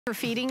for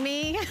feeding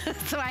me,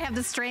 so I have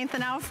the strength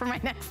now for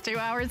my next 2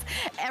 hours.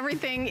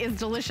 Everything is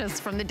delicious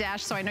from the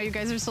Dash, so I know you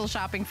guys are still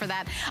shopping for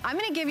that. I'm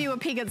gonna give you a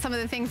peek at some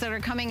of the things that are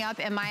coming up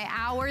in my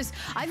hours.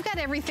 I've got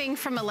everything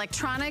from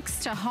electronics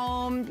to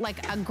home,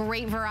 like a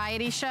great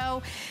variety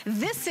show.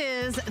 This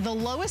is the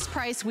lowest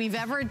price we've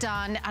ever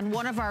done on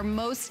one of our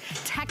most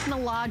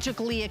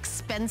technologically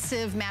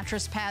expensive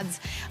mattress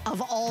pads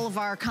of all of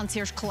our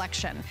concierge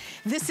collection.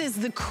 This is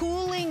the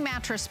cooling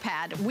mattress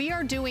pad. We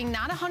are doing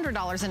not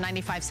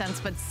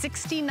 $100.95, but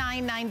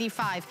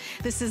 $69.95.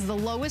 This is the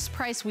lowest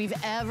price we've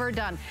ever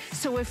done.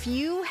 So if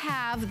you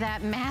have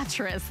that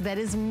mattress that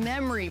is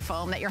memory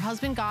foam that your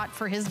husband got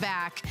for his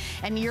back,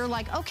 and you're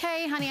like,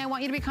 okay, honey, I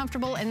want you to be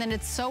comfortable, and then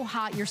it's so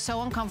hot, you're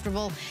so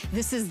uncomfortable,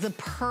 this is the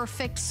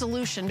perfect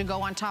solution to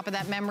go on top of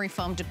that memory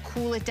foam to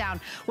cool it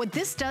down. What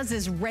this does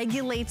is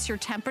regulates your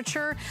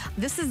temperature.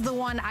 This is the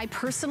one I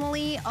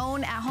personally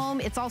own at home.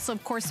 It's also,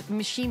 of course,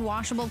 machine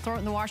washable, throw it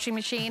in the washing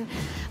machine.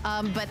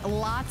 But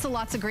lots and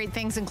lots of great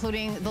things,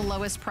 including the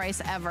lowest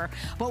price ever.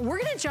 But we're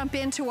gonna jump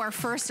into our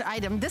first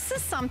item. This is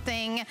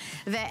something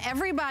that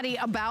everybody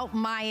about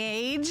my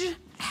age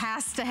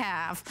has to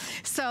have.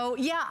 So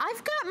yeah,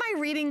 I've got my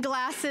reading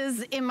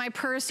glasses in my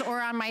purse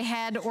or on my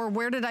head, or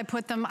where did I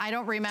put them? I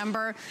don't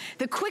remember.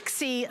 The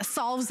Quixie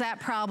solves that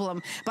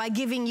problem by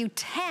giving you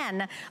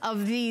 10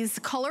 of these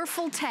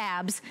colorful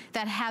tabs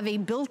that have a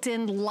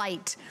built-in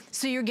light.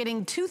 So you're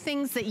getting two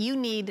things that you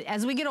need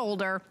as we get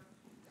older,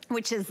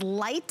 which is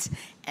light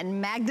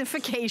and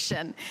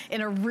magnification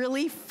in a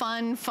really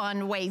fun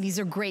way. These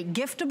are great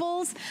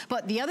giftables,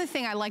 but the other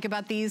thing I like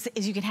about these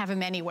is you can have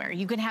them anywhere.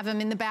 You can have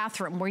them in the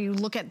bathroom where you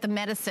look at the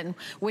medicine,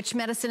 which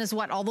medicine is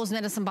what? All those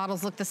medicine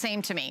bottles look the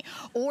same to me.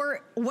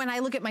 Or when I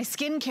look at my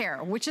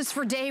skincare, which is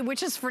for day,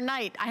 which is for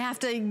night, I have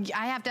to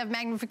have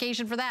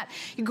magnification for that.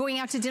 You're going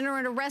out to dinner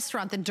at a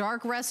restaurant, the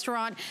dark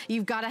restaurant,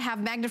 you've got to have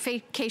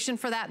magnification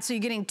for that. So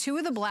you're getting 2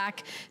 of the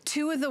black,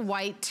 2 of the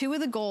white, 2 of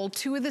the gold,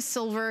 2 of the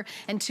silver,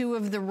 and 2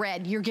 of the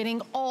red. You're getting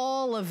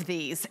all of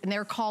these, and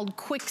they're called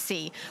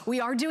Quixie. We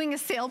are doing a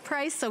sale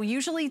price, so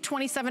usually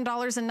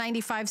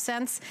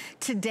 $27.95.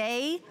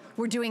 Today,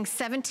 we're doing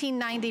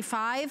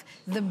 $17.95.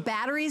 The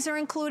batteries are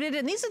included,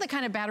 and these are the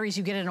kind of batteries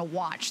you get in a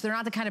watch. They're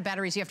not the kind of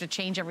batteries you have to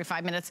change every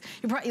 5 minutes.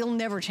 You'll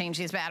never change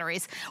these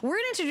batteries. We're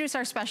gonna introduce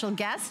our special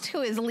guest,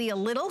 who is Leah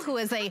Little, who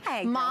is a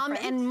mom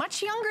and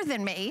much younger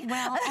than me.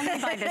 Well,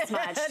 only by this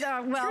much.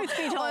 Well, truth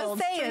be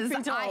told,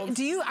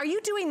 are you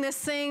doing this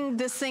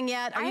thing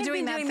yet? Are you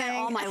doing that thing?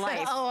 All my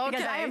life. Oh, okay.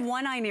 Because I have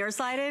one eye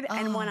nearsighted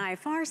and one eye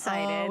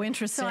farsighted. Oh,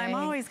 interesting. So I'm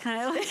always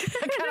kind of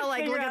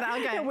like, look at that.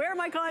 Okay. Where are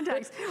my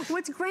contacts?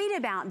 What's great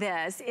about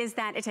this is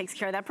that it takes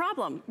care of that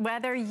problem.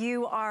 Whether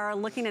you are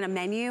looking at a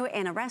menu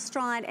in a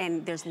restaurant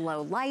and there's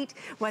low light,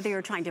 whether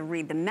you're trying to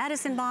read the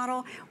medicine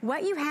bottle,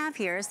 what you have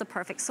here is the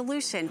perfect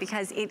solution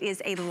because it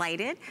is a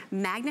lighted,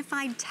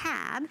 magnified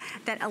tab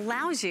that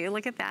allows you,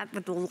 look at that,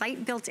 with the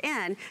light built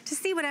in, to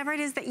see whatever it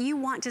is that you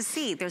want to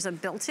see. There's a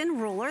built-in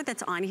ruler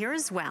that's on here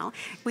as well.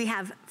 We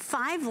have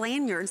 5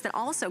 lanyards that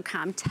also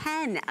come,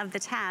 10 of the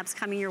tabs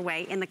coming your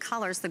way in the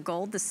colors, the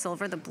gold, the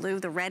silver, the blue,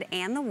 the red,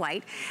 and the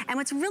white. And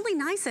what's really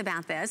nice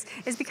about this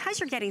is because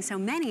you're getting so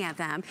many of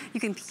them, you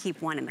can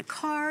keep one in the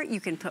car, you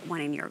can put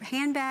one in your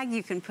handbag,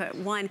 you can put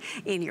one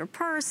in your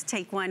purse,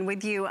 take one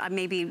with you,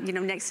 maybe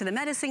next to the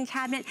medicine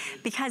cabinet,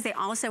 because they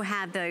also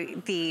have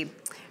the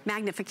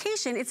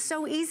magnification. It's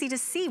so easy to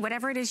see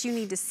whatever it is you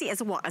need to see.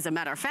 As a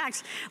matter of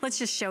fact, let's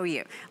just show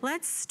you.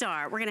 Let's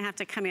start. We're gonna have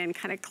to come in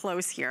kind of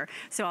close here.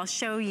 So I'll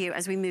show you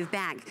as we move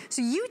back.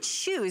 So you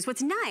choose,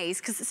 what's nice,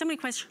 because so many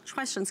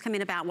questions come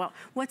in about, well,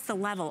 what's the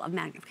level of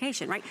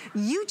magnification, right?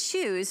 You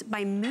choose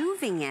by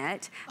moving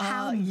it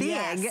how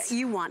big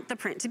you want the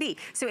print to be.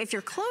 So if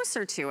you're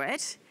closer to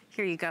it,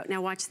 here you go.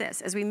 Now watch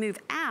this. As we move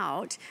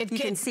out, you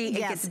can see it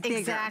gets bigger.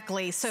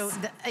 Exactly. So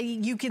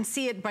you can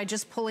see it by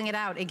just pulling it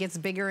out. It gets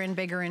bigger and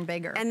bigger and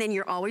bigger. And then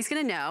you're always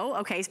gonna know,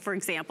 okay, for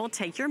example,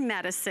 take your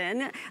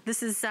medicine.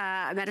 This is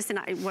medicine,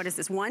 what is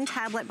this? 1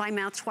 tablet by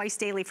mouth twice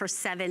daily for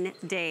 7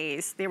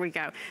 days. There we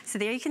go. So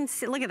there you can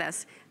see, look at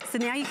this. So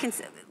now you can,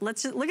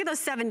 let's just look at those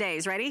 7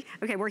 days, ready?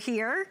 Okay, we're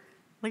here.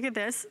 Look at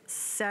this,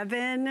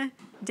 7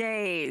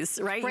 days,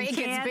 right? It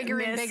gets bigger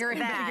and bigger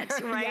and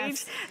bigger, right?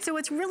 Yes. So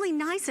what's really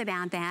nice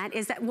about that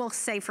is that we'll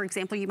say, for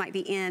example, you might be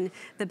in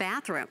the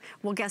bathroom.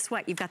 Well, guess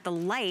what? You've got the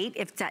light.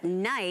 If it's at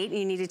night and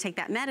you need to take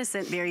that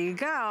medicine, there you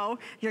go.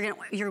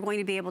 You're going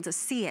to be able to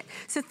see it.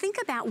 So think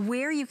about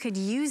where you could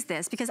use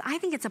this, because I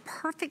think it's a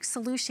perfect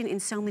solution in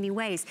so many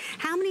ways.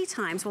 How many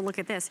times, well, look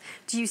at this.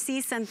 Do you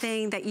see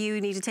something that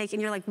you need to take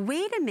and you're like,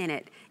 wait a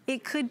minute,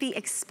 it could be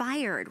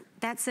expired.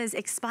 that says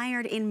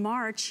expired in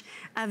March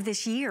of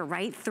this year,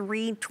 right?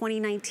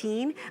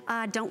 3/2019.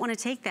 Don't want to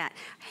take that.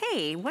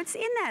 Hey, what's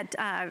in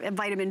that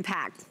vitamin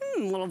pack?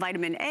 Little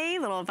vitamin A,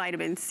 little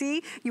vitamin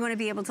C. You want to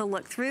be able to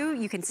look through.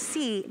 You can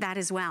see that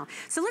as well.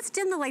 So let's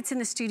dim the lights in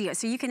the studio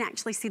so you can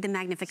actually see the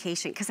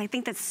magnification, because I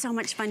think that's so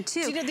much fun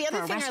too. So, you know, the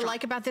other thing I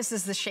like about this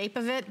is the shape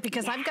of it,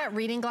 because I've got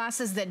reading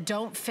glasses that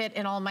don't fit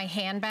in all my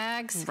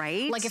handbags.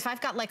 Right. Like if I've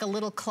got like a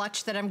little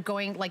clutch that I'm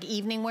going like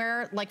evening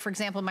wear, like for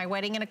example, my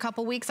wedding in a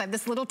couple weeks, I have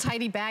this little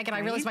tiny bag and I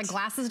realize my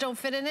glasses don't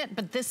fit in it,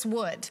 but this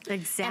would.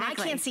 Exactly. And I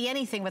can't see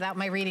anything without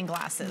my reading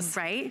glasses.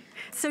 Right.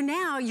 So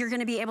now you're going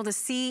to be able to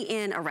see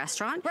in a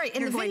restaurant. Right.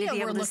 In you're the going video to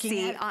be able we're to looking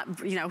see,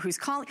 at. you know, who's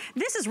calling.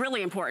 This is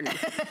really important.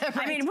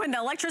 I mean, when the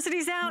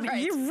electricity's out,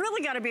 you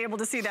really got to be able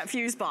to see that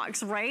fuse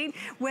box, right?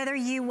 Whether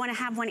you want to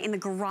have one in the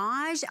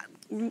garage,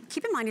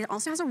 keep in mind it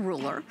also has a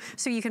ruler,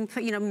 so you can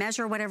put, you know,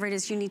 measure whatever it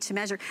is you need to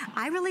measure.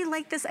 I really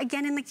like this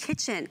again in the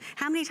kitchen.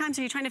 How many times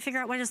are you trying to figure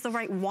out what is the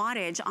right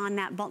wattage on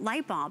that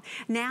light bulb?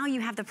 Now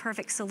you have the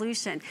perfect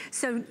solution.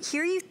 So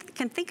here you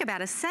can think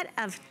about a set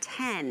of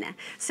 10.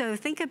 So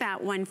think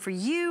about one for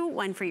you,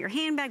 one for your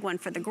handbag, one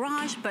for the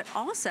garage, but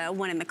also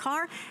one in the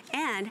car.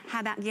 And how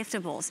about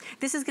giftables?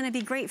 This is going to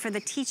be great for the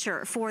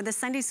teacher, for the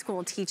Sunday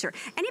school teacher,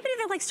 anybody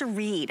that likes to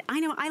read. I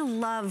know I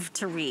love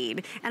to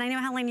read, and I know,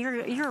 Helen,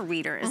 you're a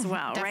reader as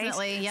well,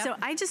 definitely, right? Yep. So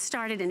I just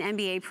started an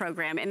MBA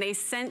program, and they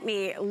sent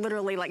me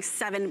literally like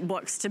 7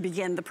 books to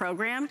begin the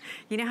program.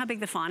 You know how big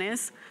the font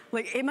is?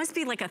 Like, it must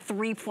be like a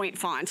 3-point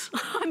font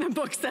on the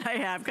books that I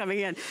have coming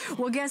in.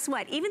 Well, guess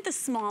what? Even the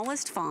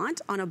smallest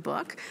font on a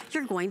book,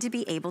 you're going to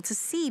be able to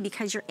see,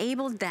 because you're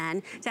able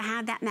then to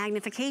have that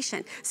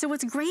magnification. So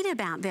what's great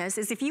about this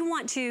is if you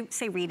want to,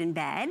 say, read in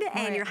bed,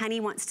 and your honey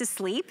wants to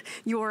sleep,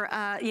 your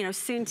you know,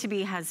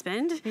 soon-to-be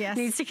husband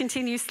needs to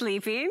continue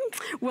sleeping,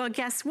 well,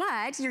 guess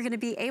what? You're going to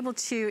be able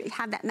to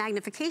have that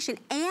magnification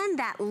and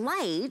that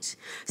light,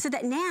 so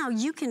that now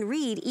you can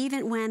read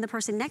even when the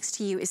person next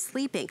to you is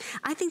sleeping.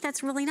 I think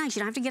that's really nice. You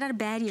don't have to get out of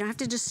bed. You don't have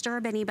to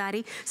disturb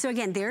anybody. So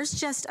again, there's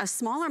just a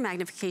smaller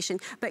magnification,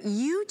 but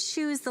you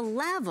choose the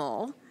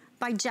level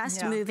by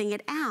just moving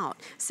it out.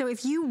 So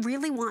if you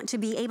really want to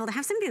be able to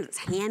have something that's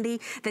handy,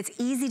 that's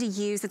easy to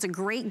use, that's a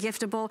great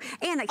giftable,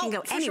 and that can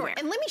go anywhere. Sure.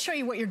 And let me show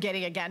you what you're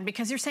getting again,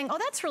 because you're saying, oh,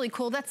 that's really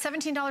cool. That's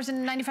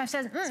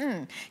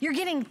 $17.95. You're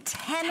getting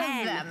 10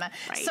 of them.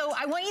 Right. So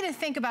I want you to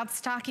think about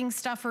stocking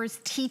stuffers,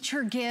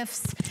 teacher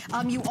gifts.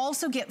 You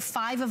also get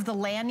 5 of the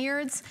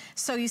lanyards.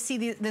 So you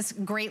see this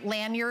great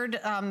lanyard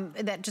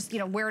that just, you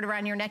know, wear it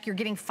around your neck. You're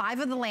getting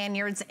 5 of the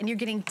lanyards, and you're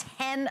getting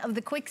 10 of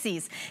the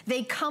Quixies.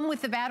 They come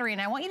with the battery,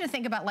 and I want you to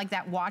think about like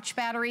that watch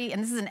battery,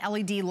 and this is an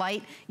LED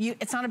light.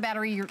 It's not a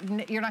battery.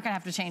 You're not gonna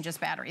have to change this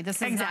battery.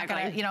 This is not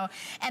gonna, you know.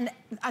 And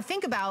I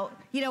think about,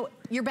 you know,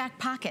 your back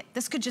pocket.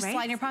 This could just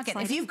slide in your pocket.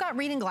 If you've got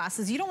reading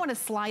glasses, you don't want to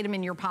slide them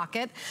in your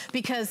pocket,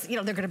 because, you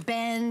know, they're gonna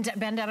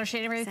bend out of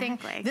shape and everything.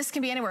 This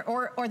can be anywhere.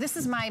 Or this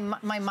is my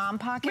mom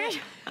pocket.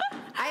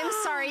 I'm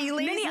sorry, you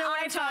ladies know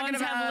what I'm talking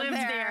about. Have lived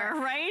there,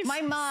 right?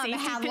 My mom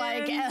had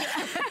like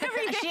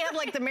she had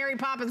like the Mary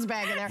Poppins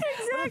bag in there.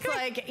 It's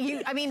like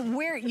I mean,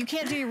 you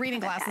can't do your reading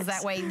glasses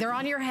that way. They're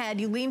on your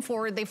head. You lean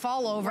forward, they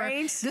fall over.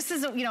 This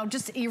is, you know,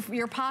 just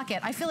your pocket.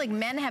 I feel like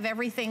men have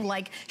everything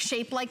like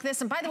shaped like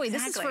this. And by the way,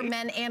 this is for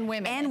men and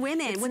women. And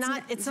women.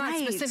 It's not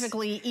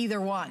specifically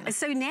either one.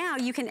 So now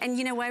you can, and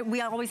you know what?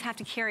 We always have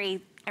to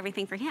carry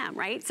everything for him,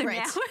 right? So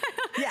now,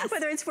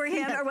 whether it's for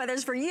him or whether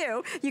it's for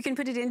you, you can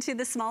put it into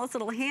the smallest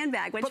little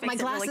handbag, which but makes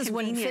my glasses it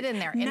really wouldn't fit in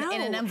there in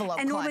an envelope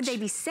and nor would they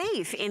be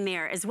safe in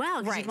there as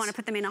well, because you want to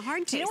put them in a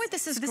hard case. Do you know what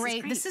this is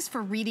great? This is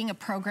for reading a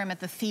program at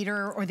the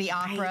theater or the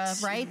opera,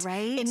 right?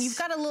 And you've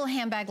got a little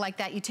handbag like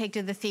that you take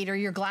to the theater.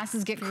 Your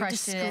glasses get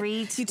crushed in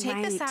it. You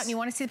take this out and you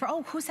want to see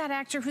oh, who's that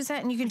actor? Who's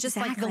that? And you can just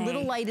like the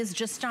little light is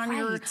just on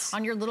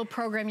your little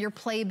program, your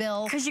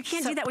playbill. Because you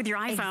can't do that with your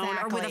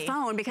iPhone or with a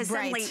phone, because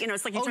suddenly, you know,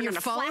 it's like you turn on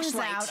a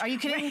flashlight. Are you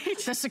kidding?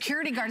 The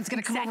security guard is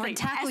going to come over and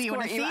tackle you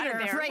in a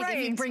theater,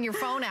 if you bring your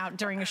phone out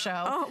during a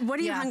show. Oh, what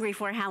are you hungry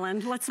for,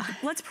 Helen?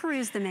 Let's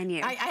peruse the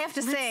menu. I have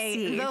to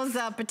say, those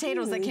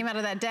potatoes that came out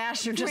of that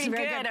dash are just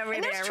very good over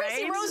there, there's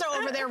Tracy Rosa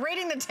over there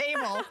raiding the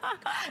table.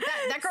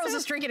 That girl's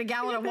just drinking a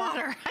gallon of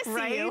water.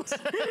 I see you.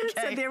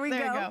 So there we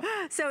go.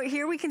 So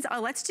here we can,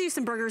 let's do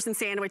some burgers and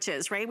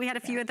sandwiches, right? We had a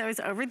few of those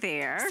over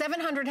there.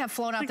 700 have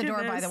flown out the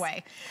door, by the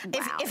way.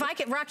 Wow. If I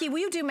could, Rocky, will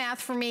you do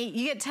math for me?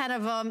 You get 10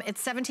 of them.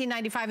 It's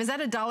 $17.95. Is that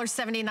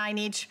 $1.79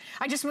 each?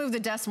 I just moved the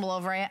decimal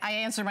over. I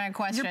answered my own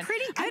question. You're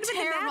pretty good with the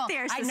math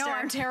there, sister. I know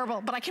I'm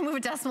terrible, but I can move a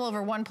decimal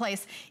over one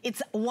place.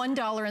 It's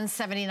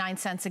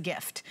 $1.79 a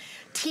gift.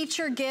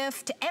 Teacher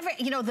gift,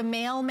 you know, the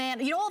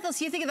mailman, you know, all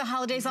those, you think of the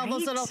holidays, all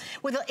those little,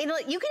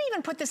 you can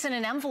even put this in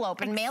an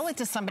envelope and mail it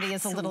to somebody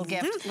as a little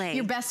gift.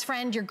 Your best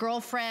friend, your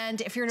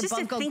girlfriend, if you're in a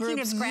bunko group,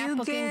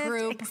 scrapbooking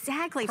group.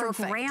 Exactly, for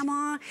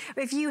grandma.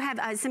 If you have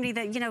somebody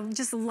that, you know,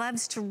 just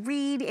loves to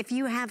read, if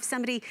you have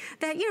somebody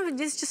that, you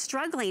know, is just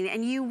struggling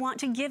and you want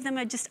to give them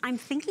a just, I'm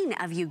thinking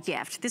of you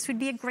gift, this would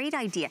be a great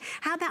idea.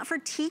 How about for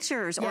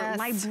teachers or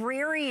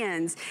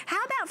librarians?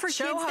 How about for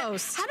show kids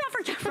host? How about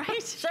for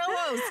right? Show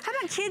host. How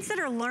about kids that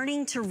are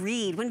learning to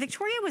read? When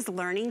Victoria was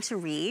learning to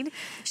read,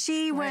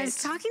 she was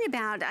talking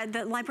about,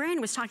 the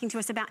librarian was talking to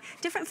us about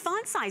different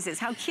font sizes,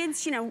 how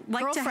kids, you know,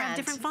 like to have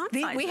different font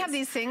sizes. We have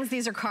these things,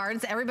 these are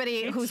cards.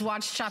 Everybody who's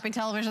watched Shopping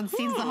Television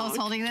sees the host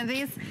holding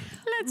these.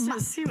 Let's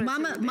just see what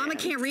Mama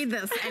can't read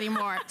this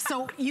anymore.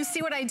 So you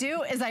see what I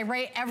do is I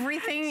write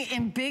everything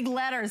in big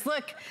letters.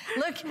 Look,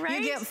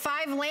 you get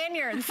 5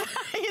 lanyards.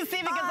 You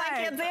see, because I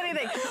can't see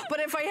anything.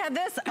 But if I had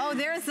this, oh,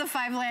 there's the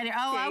 5 lanyard.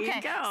 Oh, there okay.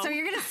 you go. So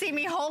you're gonna see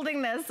me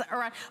holding this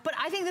around. But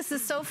I think this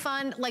is so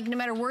fun, like no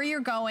matter where you're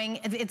going,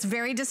 it's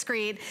very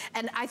discreet.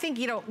 And I think,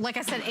 you know, like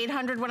I said,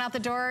 800 went out the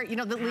door. You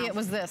know, Leah, it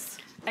was this.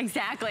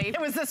 Exactly.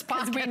 It was this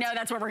pocket. We know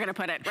that's where we're gonna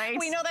put it, right?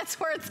 We know that's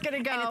where it's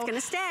gonna go. And it's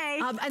gonna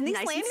stay. And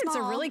these lanyards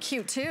are really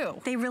cute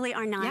too. They really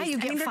are nice. Yeah, you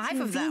get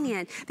 5 of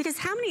them. Because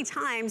how many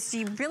times do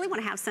you really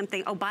wanna have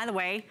something, oh, by the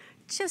way,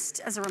 just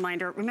as a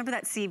reminder, remember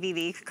that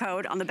CVV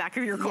code on the back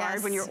of your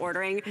card when you're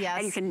ordering?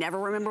 And you can never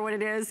remember what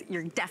it is?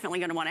 You're definitely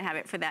gonna wanna have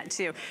it for that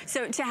too.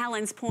 So to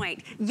Helen's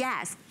point,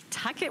 yes,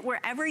 tuck it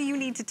wherever you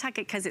need to tuck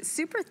it because it's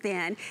super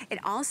thin. It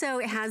also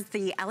has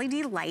the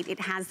LED light. It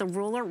has the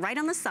ruler right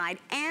on the side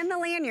and the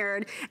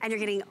lanyard, and you're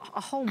getting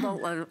a whole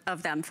boatload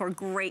of them for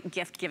great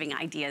gift giving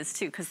ideas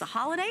too, because the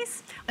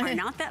holidays are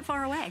not that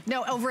far away.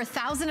 No, over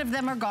 1,000 of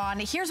them are gone.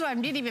 Here's what I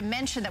didn't even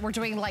mention that we're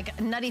doing like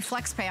nutty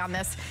flex pay on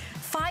this.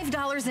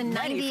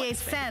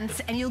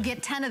 $5.98 and you'll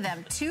get 10 of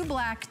them. 2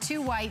 black,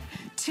 2 white,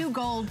 2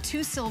 gold,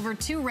 2 silver,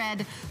 2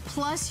 red.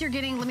 Plus you're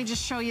getting, let me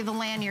just show you the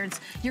lanyards.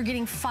 You're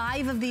getting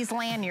 5 of these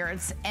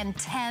lanyards and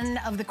 10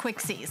 of the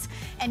Quixies.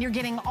 And you're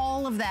getting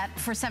all of that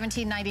for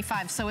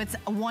 $17.95. So it's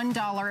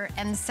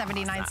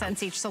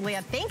 $1.79 each. So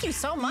Leah, thank you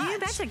so much. You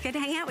betcha. Good to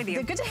hang out with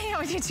you. Good to hang out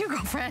with you too,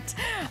 girlfriend.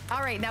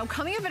 All right, now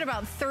coming up in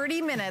about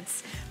 30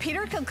 minutes,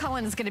 Peter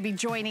Kilcullen is going to be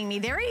joining me.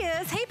 There he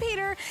is. Hey,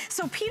 Peter.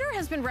 So Peter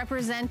has been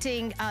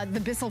representing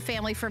the Bissell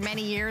family for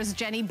many years.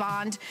 Jenny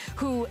Bond,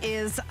 who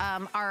is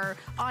our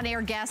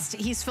on-air guest,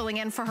 he's filling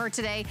in for her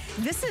today.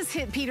 This is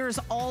Peter's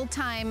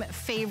all-time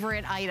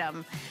favorite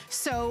item.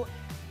 So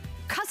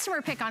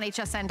customer pick on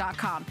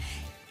hsn.com.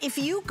 If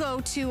you go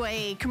to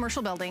a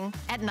commercial building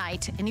at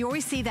night and you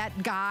always see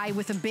that guy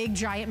with a big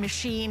giant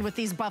machine with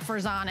these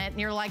buffers on it,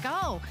 and you're like,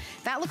 oh,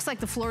 that looks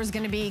like the floor is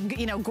gonna be,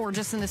 you know,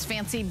 gorgeous in this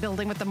fancy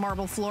building with the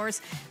marble floors.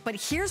 But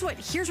here's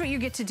what you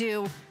get to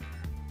do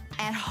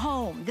at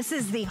home. This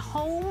is the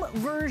home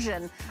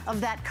version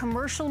of that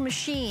commercial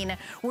machine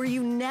where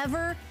you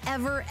never,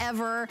 ever,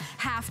 ever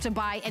have to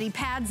buy any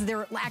pads.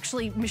 They're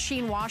actually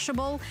machine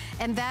washable.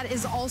 And that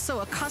is also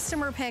a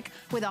customer pick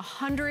with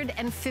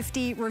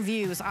 150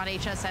 reviews on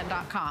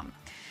hsn.com.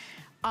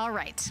 All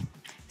right.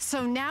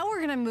 So now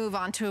we're gonna move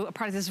on to a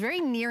product that's very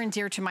near and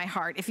dear to my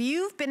heart. If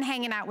you've been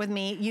hanging out with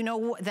me, you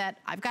know that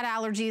I've got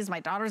allergies,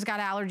 my daughter's got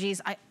allergies.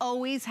 I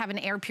always have an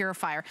air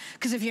purifier.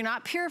 Because if you're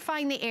not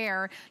purifying the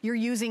air, you're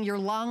using your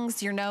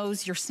lungs, your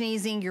nose, you're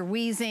sneezing, you're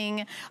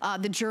wheezing,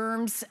 the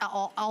germs,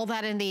 all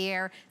that in the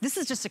air. This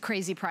is just a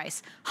crazy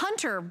price.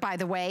 Hunter, by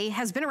the way,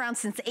 has been around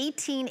since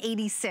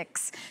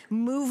 1886,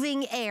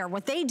 moving air.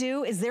 What they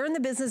do is they're in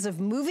the business of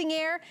moving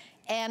air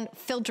and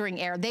filtering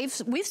air.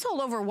 We've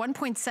sold over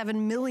 1.7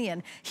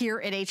 million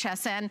here at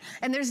HSN,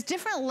 and there's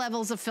different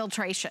levels of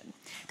filtration.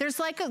 There's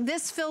like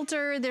this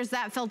filter, there's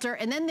that filter,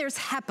 and then there's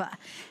HEPA.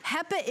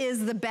 HEPA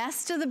is the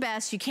best of the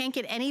best. You can't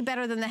get any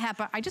better than the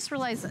HEPA. I just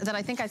realized that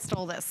I think I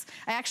stole this.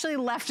 I actually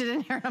left it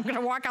in here, and I'm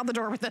gonna walk out the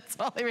door with it.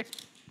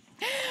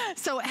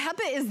 So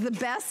HEPA is the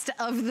best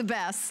of the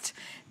best.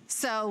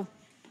 So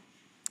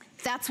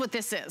that's what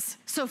this is.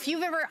 So if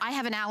you've ever, I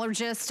have an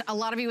allergist, a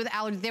lot of you with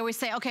allergies, they always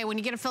say, okay, when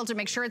you get a filter,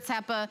 make sure it's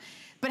HEPA.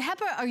 But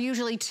HEPA are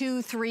usually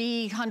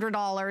 $200,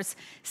 $300,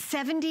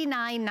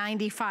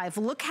 $79.95.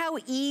 Look how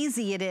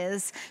easy it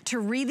is to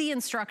read the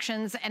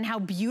instructions and how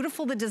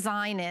beautiful the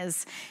design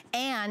is.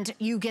 And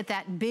you get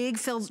that big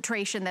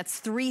filtration that's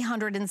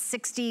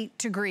 360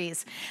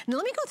 degrees. Now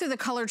let me go through the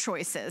color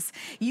choices.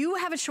 You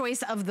have a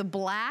choice of the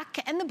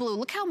black and the blue.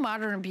 Look how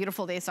modern and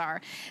beautiful these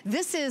are.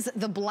 This is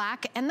the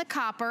black and the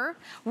copper.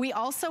 We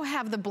also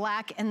have the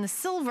black and the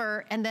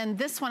silver, and then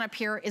this one up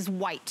here is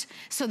white.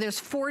 So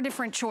there's 4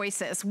 different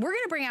choices. We're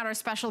gonna bring out our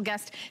special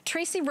guest,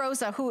 Tracy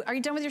Rosa, who, are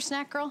you done with your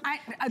snack, girl?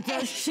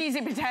 Those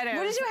cheesy potatoes.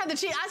 What did you have? The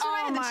cheese? That's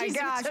right, the cheesy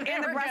gosh. potatoes.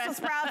 And the Brussels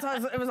sprouts,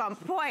 it was on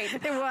point.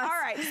 It was. All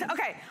right, so,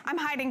 okay, I'm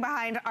hiding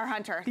behind our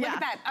Hunter. Look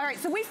at that. All right,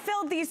 so we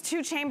filled these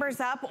 2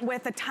 chambers up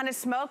with a ton of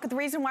smoke. The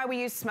reason why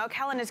we use smoke,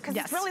 Helen, is because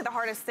it's really the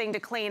hardest thing to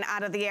clean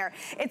out of the air.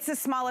 It's the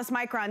smallest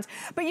microns.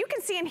 But you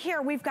can see in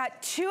here, we've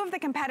got 2 of the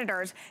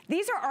competitors.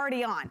 These are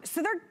already on.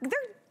 So they're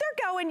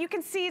they're going. You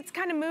can see it's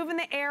kind of moving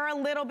the air a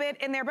little bit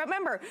in there. But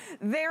remember,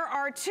 there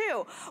are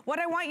two. What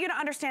I want you to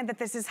understand that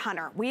this is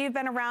Hunter. We've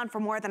been around for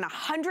more than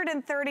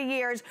 130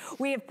 years.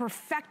 We have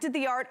perfected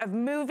the art of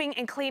moving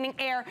and cleaning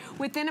air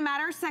within a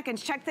matter of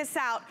seconds. Check this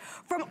out.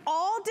 From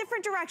all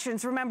different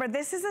directions, remember,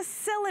 this is a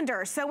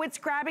cylinder, so it's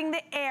grabbing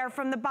the air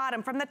from the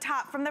bottom, from the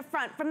top, from the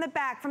front, from the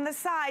back, from the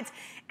sides,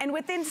 and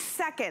within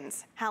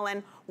seconds,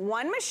 Helen,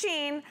 one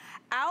machine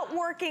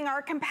outworking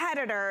our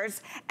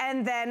competitors,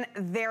 and then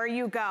there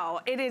you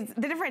go. It is,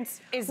 the difference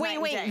is night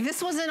and day. Wait,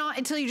 this wasn't on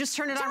until you just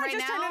turned it on right now?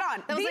 Just turned it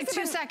on. That was like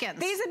 2 seconds.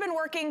 These have been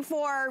working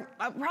for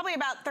probably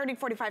about 30,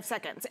 45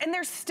 seconds, and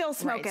there's still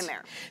smoke in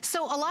there.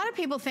 So a lot of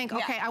people think,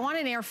 okay, I want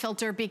an air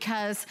filter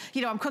because,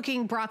 you know, I'm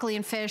cooking broccoli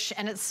and fish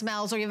and it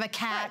smells, or you have a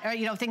cat, or,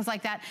 you know, things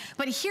like that.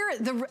 But here,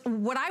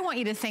 what I want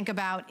you to think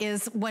about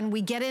is when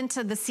we get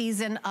into the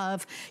season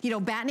of, you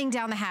know, battening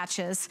down the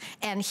hatches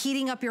and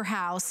heating up your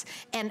house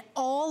and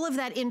all of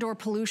that indoor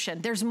pollution.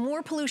 There's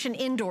more pollution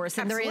indoors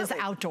than there is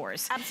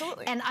outdoors.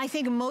 Absolutely. And I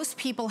think most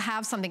people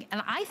have something,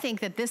 and I think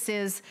that this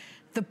is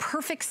the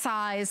perfect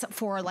size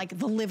for like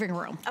the living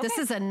room. Okay. This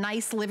is a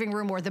nice living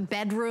room or the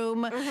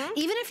bedroom. Even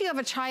if you have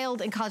a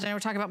child in college, I know we're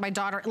talking about my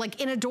daughter,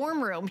 like in a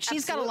dorm room,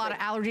 she's got a lot of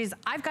allergies.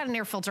 I've got an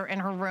air filter in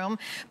her room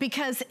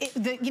because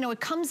you know, it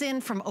comes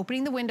in from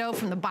opening the window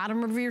from the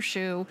bottom of your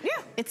shoe. Yeah.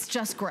 It's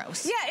just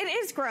gross. Yeah, it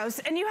is gross.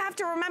 And you have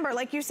to remember,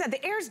 like you said,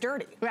 the air's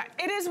dirty. Right.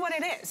 It is what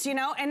it is, you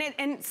know,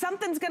 and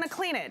something's gonna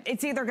clean it.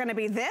 It's either gonna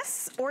be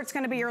this or it's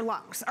gonna be your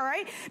lungs, all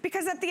right?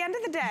 Because at the end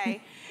of the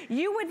day,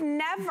 you would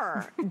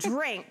never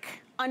drink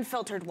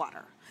unfiltered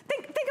water.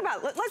 Think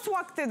about it. Let's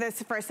walk through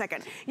this for a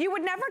second. You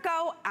would never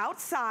go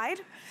outside,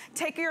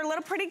 take your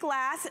little pretty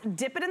glass,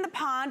 dip it in the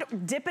pond,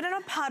 dip it in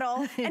a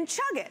puddle, and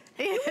chug it.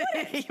 You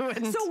wouldn't. You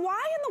wouldn't. So why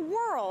in the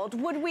world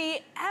would we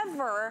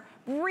ever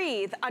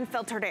breathe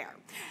unfiltered air?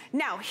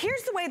 Now,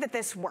 here's the way that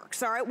this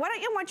works, all right? What I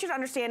want you to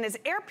understand is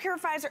air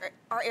purifiers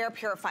are air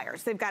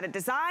purifiers. They've got a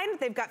design,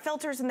 they've got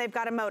filters, and they've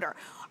got a motor.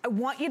 I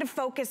want you to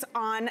focus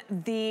on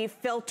the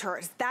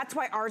filters. That's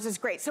why ours is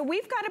great. So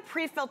we've got a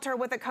pre-filter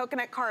with a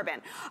coconut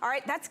carbon, all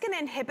right? That's gonna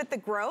inhibit the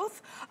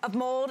growth of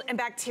mold and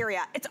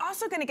bacteria. It's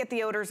also gonna get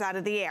the odors out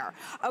of the air,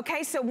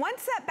 okay? So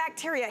once that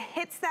bacteria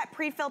hits that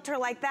pre-filter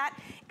like that,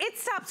 it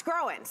stops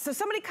growing. So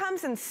somebody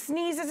comes and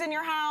sneezes in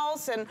your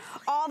house and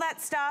all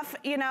that stuff,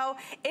 you know,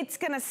 it's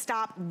gonna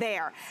stop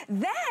there.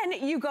 Then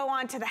you go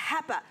on to the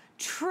HEPA.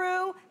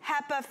 True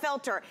HEPA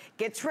filter.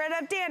 Gets rid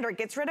of dander,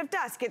 gets rid of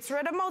dust, gets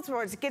rid of mold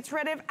spores, gets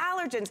rid of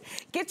allergens,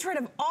 gets rid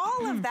of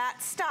all of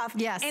that stuff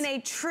in a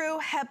true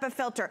HEPA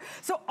filter.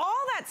 So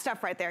all that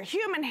stuff right there,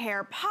 human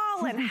hair,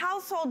 pollen,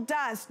 household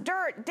dust,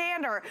 dirt,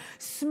 dander,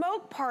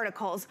 smoke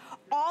particles,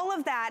 all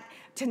of that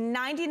to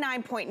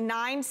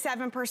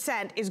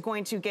 99.97% is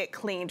going to get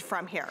cleaned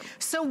from here.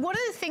 So one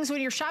of the things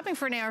when you're shopping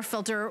for an air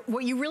filter,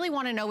 what you really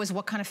want to know is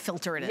what kind of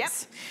filter it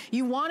is.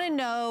 You want to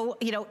know,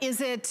 you know, is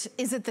it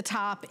the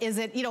top? Is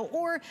it, you know,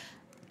 or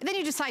then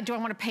you decide, do I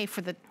want to pay for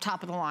the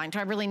top of the line? Do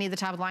I really need the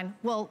top of the line?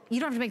 Well, you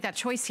don't have to make that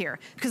choice here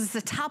because it's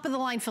the top of the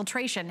line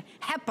filtration,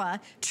 HEPA,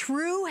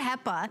 true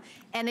HEPA,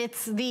 and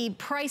it's the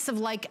price of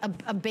like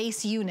a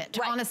base unit,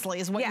 honestly,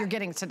 is what you're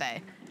getting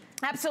today.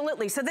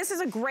 Absolutely. So this is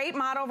a great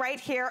model right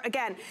here.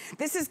 Again,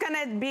 this is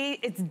gonna be,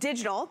 it's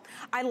digital.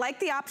 I like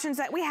the options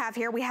that we have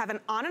here. We have an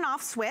on and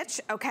off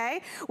switch,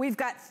 okay? We've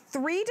got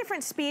 3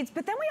 different speeds,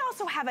 but then we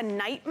also have a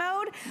night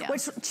mode,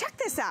 which, check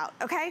this out,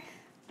 okay?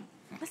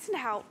 Listen to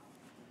how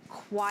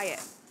quiet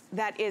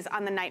that is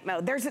on the night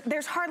mode.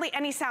 There's hardly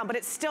any sound, but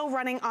it's still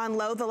running on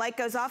low. The light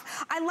goes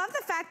off. I love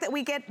the fact that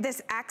we get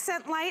this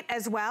accent light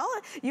as well.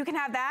 You can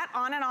have that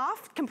on and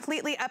off,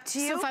 completely up to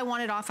you. So if I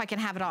want it off, I can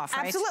have it off,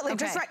 right? Absolutely,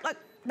 just right, look.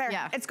 There,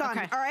 it's gone,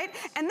 all right?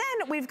 And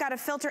then we've got a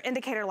filter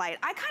indicator light.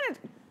 I kind of,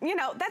 you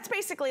know, that's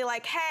basically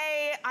like,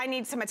 hey, I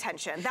need some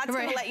attention. That's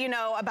gonna let you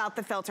know about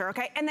the filter,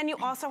 okay? And then you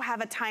also have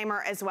a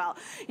timer as well.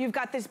 You've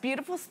got this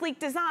beautiful, sleek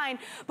design,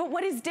 but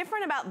what is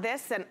different about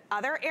this than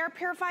other air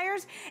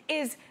purifiers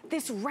is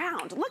this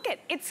round. Look at,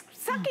 it's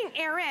sucking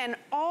air in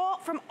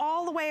from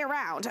all the way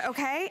around,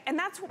 okay? And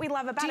that's what we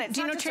love about it.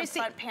 Do you know, Tracy,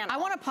 I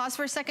wanna pause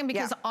for a second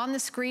because on the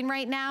screen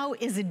right now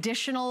is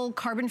additional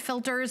carbon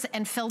filters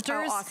and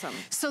filters. Oh, awesome.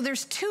 So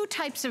there's 2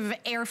 types of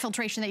air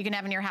filtration that you can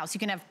have in your house. You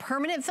can have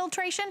permanent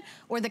filtration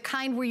or the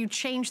kind where you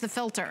change the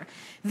filter.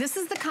 This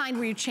is the kind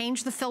where you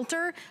change the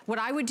filter. What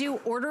I would do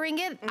ordering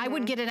it, I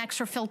would get an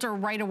extra filter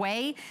right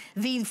away.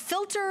 The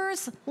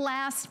filters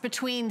last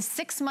between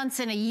 6 months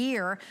and a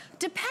year,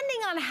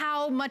 depending on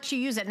how much you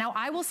use it. Now,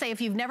 I will say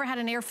if you've never had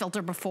an air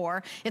filter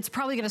before, it's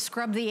probably gonna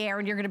scrub the air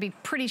and you're gonna be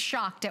pretty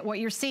shocked at what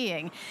you're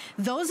seeing.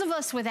 Those of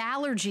us with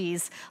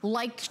allergies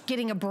like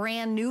getting a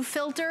brand new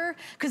filter,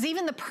 because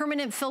even the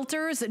permanent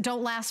filters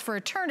don't last for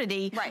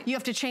eternity. You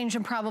have to change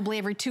them probably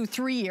every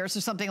 2-3 years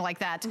or something like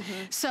that. that.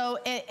 So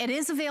it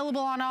is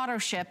available on auto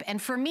ship.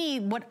 And for me,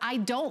 what I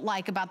don't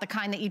like about the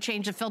kind that you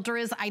change the filter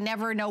is I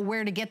never know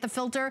where to get the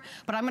filter,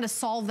 but I'm gonna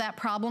solve that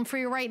problem for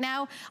you right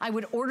now. I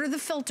would order the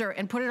filter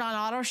and put it on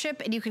auto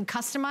ship, and you can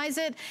customize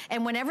it.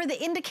 And whenever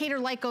the indicator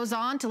light goes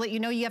on to let you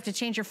know you have to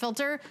change your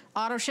filter,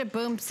 auto ship,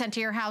 boom, sent to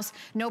your house,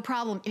 no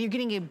problem. And you're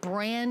getting a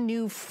brand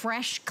new,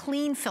 fresh,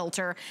 clean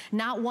filter,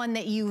 not one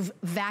that you've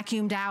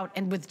vacuumed out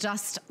and with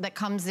dust that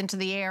comes into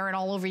the air and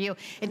all over you.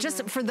 It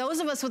just, for those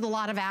of us with a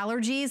lot of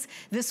allergies,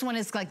 this one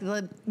is like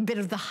the bit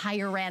of the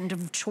higher end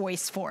of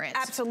choice for it.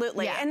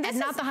 Absolutely. Yeah. And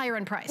not the higher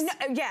end price. No,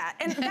 yeah,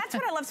 and that's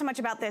what I love so much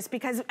about this,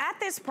 because at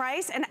this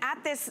price and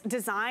at this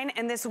design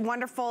and this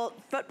wonderful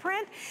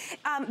footprint,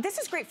 this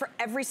is great for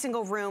every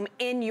single room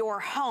in your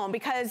home,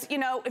 because, you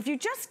know, if you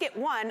just get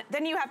one,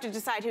 then you have to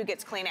decide who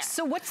gets clean air.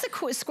 So what's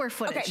the square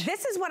footage? Okay,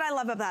 this is what I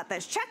love about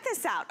this. Check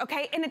this out,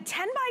 okay? In a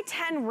 10 by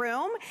 10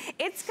 room,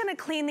 it's gonna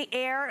clean the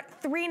air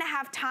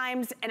 3.5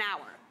 times an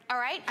hour. All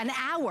right? An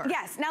hour?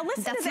 Yes. Now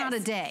listen to this. That's not a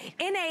day.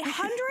 In a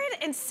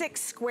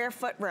 106 square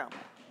foot room,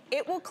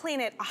 it will clean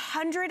it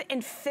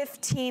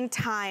 115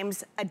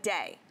 times a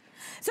day.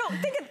 So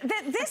think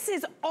that this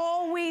is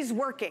always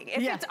working.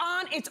 If it's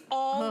on, it's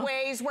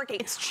always working.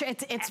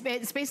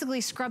 It's basically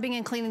scrubbing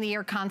and cleaning the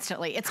air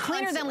constantly. It's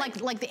cleaner than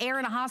like the air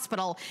in a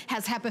hospital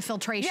has HEPA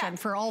filtration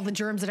for all the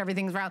germs and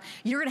everything's around.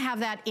 You're gonna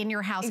have that in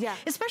your house.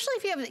 Especially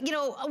if you have, you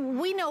know,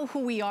 we know who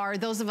we are,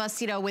 those of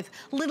us, you know, with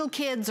little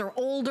kids or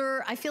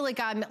older. I feel like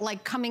I'm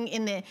like coming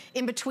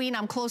in between.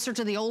 I'm closer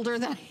to the older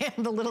than I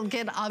am the little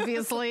kid,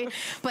 obviously.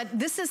 But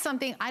this is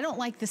something, I don't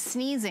like the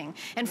sneezing.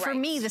 And for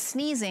me, the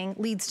sneezing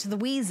leads to the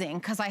wheezing,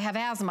 because I have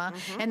asthma,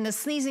 and the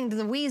sneezing to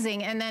the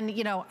wheezing, and then,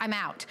 you know, I'm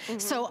out.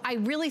 So I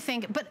really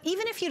think, but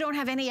even if you don't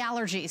have any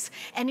allergies,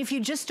 and if you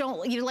just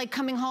don't, you like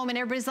coming home and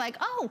everybody's like,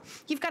 oh,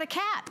 you've got a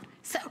cat.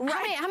 So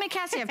how many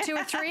cats do you have, 2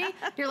 or 3?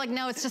 You're like,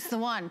 no, it's just the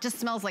one. Just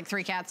smells like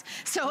 3 cats.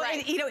 So,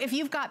 you know, if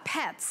you've got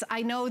pets,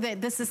 I know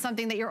that this is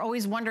something that you're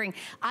always wondering.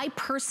 I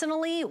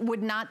personally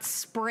would not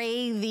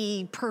spray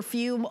the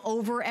perfume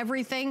over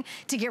everything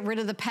to get rid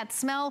of the pet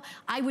smell.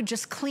 I would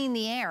just clean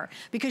the air,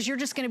 because you're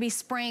just gonna be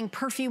spraying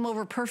perfume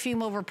over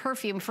perfume over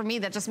perfume. For me,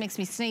 that just makes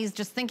me sneeze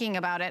just thinking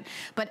about it.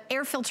 But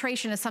air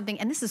filtration is something,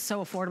 and this is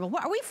so affordable.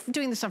 Are we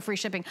doing this on free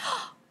shipping?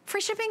 Free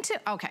shipping too?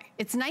 Okay,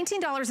 it's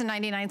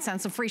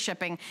 $19.99 of free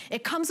shipping.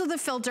 It comes with a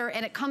filter,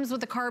 and it comes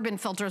with a carbon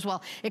filter as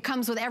well. It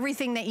comes with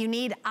everything that you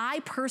need. I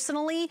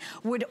personally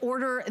would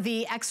order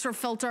the extra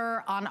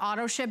filter on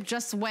auto ship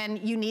just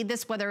when you need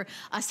this, whether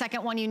a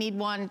second one, you need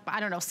one,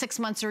 I don't know, 6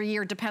 months or a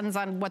year, depends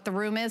on what the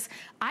room is.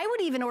 I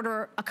would even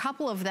order a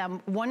couple of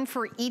them, one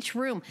for each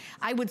room.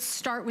 I would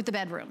start with the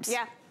bedrooms.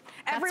 Yeah.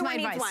 Everyone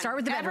needs one. Start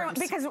with the bedrooms.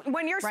 Because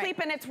when you're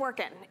sleeping, it's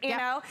working, you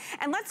know?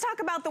 And let's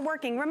talk about the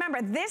working.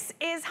 Remember, this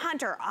is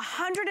Hunter.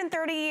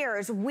 130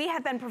 years, we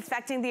have been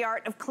perfecting the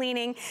art of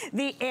cleaning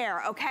the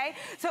air, okay?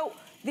 So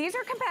these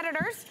are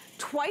competitors,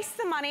 twice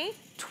the money,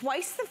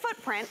 twice the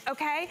footprint,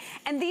 okay?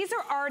 And these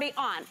are already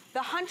on.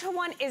 The Hunter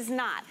one is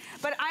not,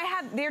 but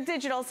they're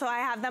digital, so I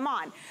have them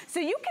on. So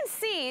you can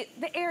see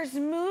the air's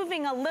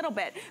moving a little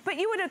bit, but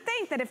you would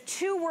think that if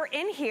 2 were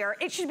in here,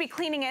 it should be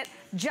cleaning it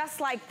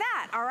just like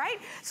that, all right?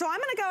 So I'm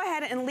gonna go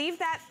ahead and leave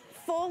that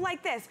full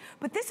like this,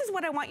 but this is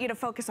what I want you to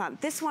focus on.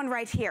 This one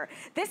right here.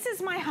 This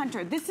is my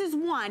Hunter. This is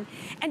one,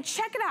 and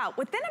check it out.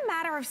 Within a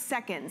matter of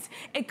seconds,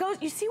 it goes,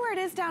 you see where it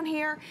is down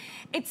here?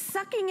 It's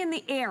sucking in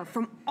the air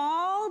from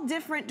all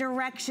different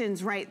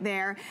directions right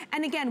there.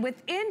 And again,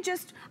 within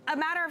just a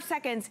matter of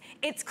seconds,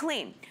 it's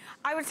clean.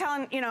 I was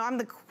telling, you know, I'm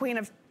the queen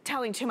of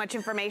telling too much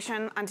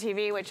information on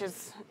TV, which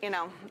is, you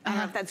know, I don't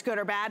know if that's good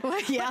or bad.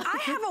 But I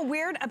have a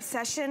weird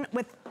obsession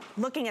with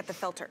looking at the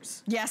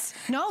filters. Yes.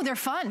 No, they're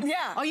fun.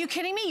 Yeah. Are you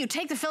kidding me? You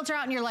take the filter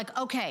out and you're like,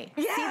 okay,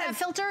 see that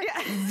filter?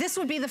 This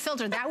would be the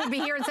filter. That would be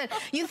here instead.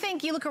 You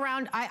think, you look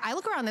around, I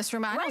look around this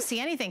room, I don't see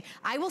anything.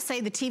 I will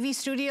say the TV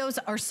studios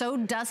are so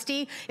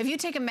dusty. If you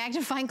take a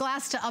magnifying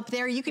glass to up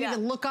there, you can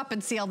even look up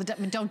and see all the,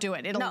 don't do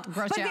it. It'll gross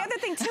you out. But the other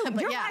thing too,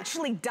 you're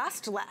actually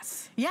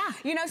dustless. Yeah.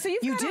 You know, so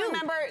you've got to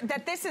remember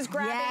that this is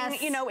grabbing,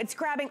 you know, it's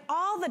grabbing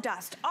all the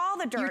dust, all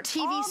the dirt, your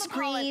TV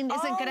screen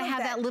isn't going to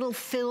have that little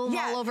film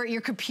all over it.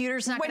 Your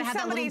computer's not going to have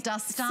that little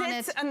dust on it. When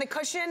somebody sits on the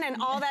cushion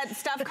and all that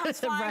stuff comes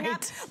flying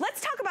up.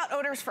 Let's talk about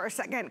odors for a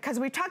second, because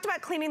we've talked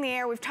about cleaning the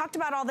air. We've talked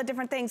about all the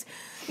different things.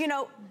 You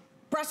know,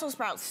 Brussels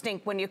sprouts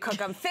stink when you cook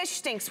them. Fish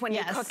stinks when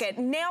you cook it.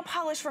 Nail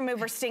polish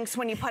remover stinks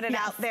when you put it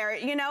out there,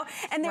 you know?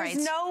 And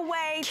there's no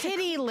way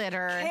Kitty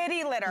litter.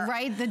 Kitty litter.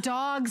 Right? The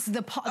dogs,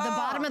 the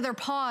bottom of their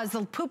paws,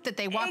 the poop that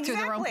they walk through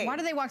their own. Why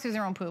do they walk through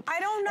their own poop?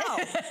 I don't know.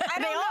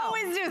 They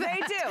always do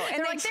that. They do. And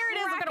they're like, there it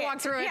is, I'm gonna walk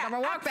through it. I'm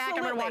gonna walk back,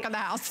 I'm gonna walk in the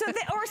house. So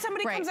or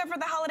somebody comes up for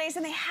the holidays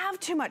and they have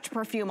too much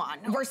perfume on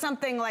or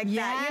something like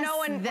that. You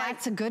know, and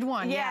that's a good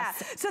one.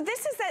 So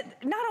this is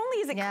that, not only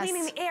is it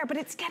cleaning the air, but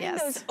it's getting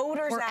those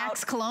odors out. Or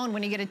Axe cologne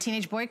when you get a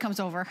teenage boy comes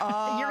over.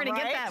 You're gonna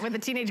get that with a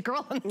teenage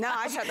girl. No,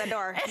 I shut the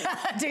door.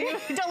 Do you?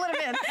 Don't let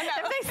him in.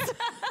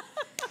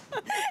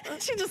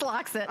 She just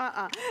locks it.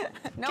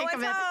 No,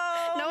 it's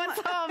home. home. No one's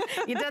home.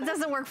 That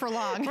doesn't work for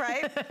long.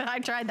 Right. I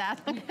tried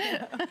that.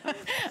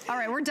 All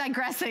right, we're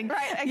digressing.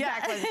 Right,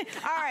 exactly. Yeah.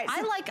 All right.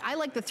 So I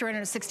like the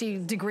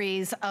 360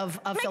 degrees of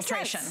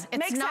filtration. Sense. It's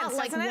Makes not sense,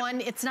 like doesn't it?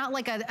 one, it's not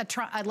like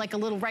like a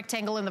little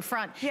rectangle in the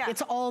front. Yeah.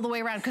 It's all the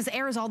way around, because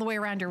air is all the way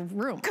around your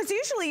room. Because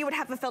usually you would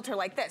have a filter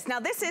like this. Now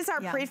this is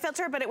our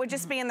pre-filter, but it would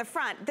just be in the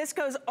front. This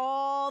goes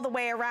all the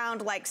way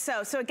around like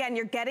so. So again,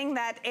 you're getting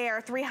that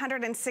air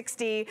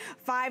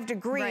 365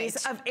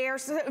 degrees of air.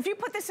 So if you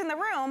put this in the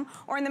room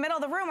or in the middle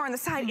of the room or on the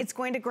side, it's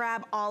going to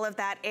grab all of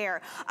that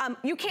air.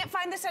 You can't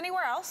find this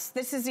anywhere else.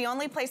 This is the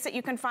only place that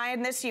you can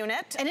find this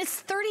unit. And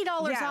it's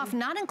 $30 off,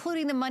 not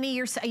including the money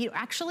you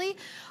actually,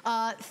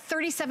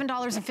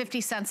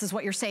 $37.50 is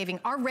what you're saving.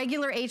 Our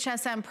regular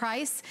HSN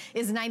price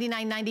is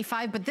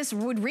 $99.95, but this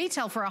would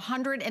retail for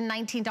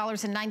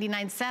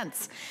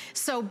 $119.99.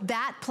 So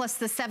that plus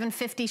the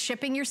 $7.50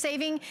 shipping you're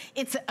saving,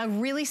 it's a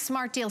really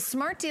smart deal.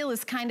 Smart deal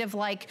is kind of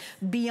like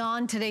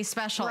beyond today's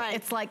special. Right.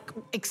 It's like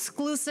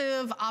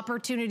exclusive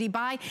opportunity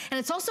buy, and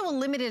it's also a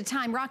limited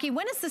time. Rocky,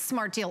 when is this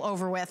smart deal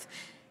over with?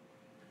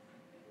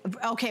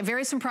 Okay,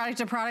 varies from product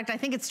to product. I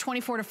think it's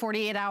 24 to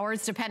 48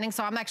 hours, depending,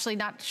 so I'm actually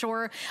not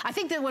sure. I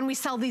think that when we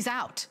sell these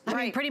out, I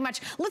mean, pretty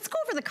much, let's go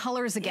over the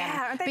colors again.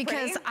 Yeah, aren't they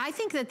because pretty? I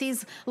think that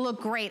these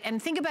look great.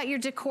 And think about your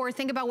decor,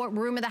 think about what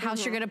room of the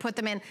house you're gonna put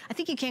them in. I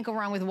think you can't go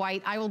wrong with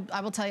white. I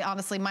will tell you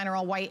honestly, mine are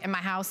all white in my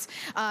house.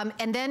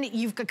 And then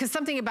because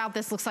something about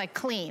this looks like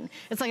clean.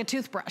 It's like a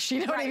toothbrush,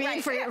 you know what I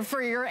mean,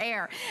 for your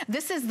air.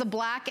 This is the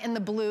black and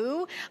the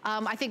blue,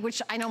 I think,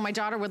 which I know my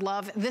daughter would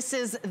love. This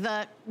is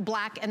the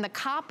black and the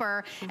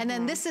copper. And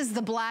then this is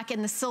the black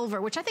and the silver,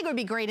 which I think would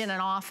be great in an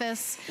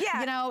office.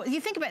 Yeah. You know,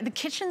 you think about it, the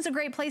kitchen's a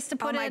great place to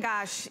put it. Oh my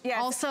gosh,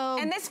 yes. Also,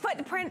 and this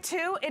footprint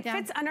too, it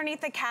fits underneath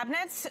the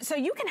cabinets, so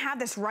you can have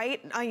this right,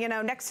 you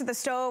know, next to the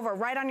stove or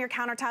right on your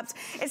countertops.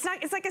 It's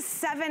like a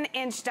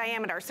 7-inch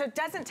diameter, so it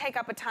doesn't take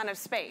up a ton of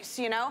space,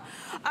 you know?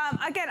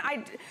 Again,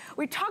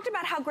 we talked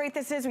about how great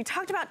this is. We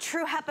talked about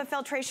true HEPA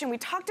filtration. We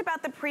talked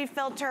about the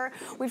pre-filter.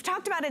 We've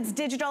talked about it's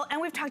digital, and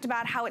we've talked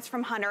about how it's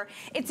from Hunter.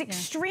 It's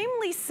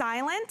extremely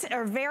silent,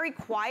 or very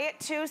quiet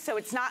too, so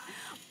it's not,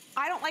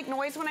 I don't like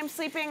noise when I'm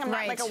sleeping. I'm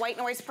not like a white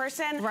noise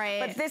person.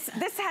 But this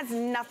has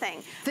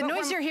nothing. The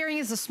noise you're hearing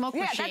is a smoke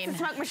machine. Yeah, that's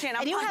the smoke machine.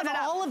 And you have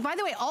all of, by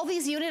the way, all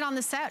these units on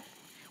the set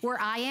where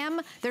I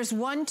am, there's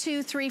 1,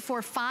 2, 3,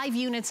 4, 5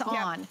 units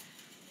on.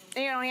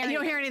 And you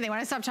don't hear anything. When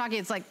I stop talking,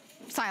 it's like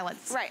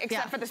silence. Right,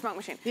 except for the smoke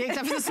machine.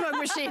 Except for the smoke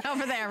machine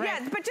over there, right?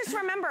 Yeah, but just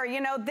remember,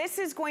 you know, this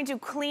is going to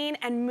clean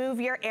and move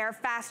your air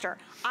faster.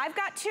 I've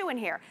got 2 in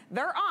here.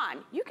 They're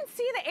on. You can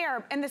see the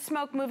air and the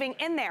smoke moving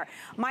in there.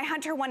 My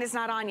Hunter one is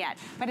not on yet.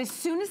 But as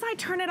soon as I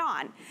turn it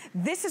on,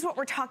 this is what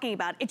we're talking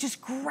about. It just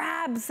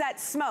grabs that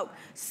smoke.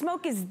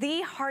 Smoke is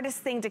the hardest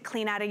thing to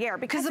clean out of air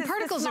because the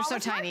particles are so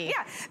tiny.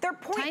 Yeah, they're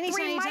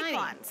 0.3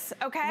 microns,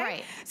 okay?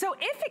 Right. So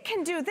if it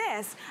can do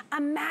this,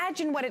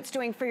 imagine what it's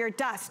doing for your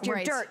dust,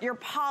 your dirt, your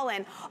pollen,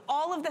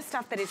 all of the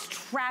stuff that is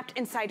trapped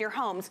inside your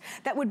homes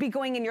that would be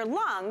going in your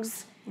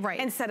lungs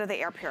instead of the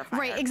air purifier.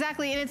 Right,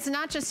 exactly. And it's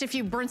not just if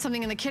you burn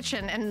something in the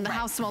kitchen and the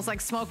house smells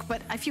like smoke,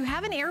 but if you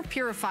have an air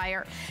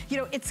purifier, you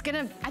know, I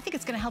think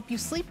it's gonna help you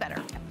sleep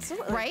better.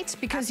 Absolutely. Right?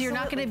 Because you're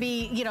not gonna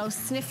be, you know,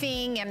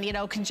 sniffing and, you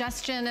know,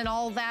 congestion and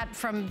all that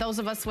from those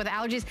of us with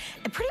allergies.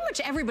 And pretty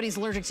much everybody's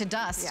allergic to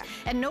dust.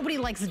 And nobody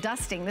likes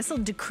dusting. This will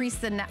decrease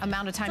the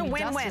amount of time you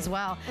dust as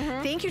well.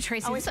 Thank you,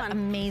 Tracy. This is an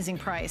amazing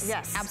price.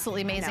 Yes.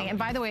 Absolutely amazing. And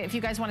by the way, if you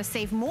guys wanna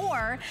save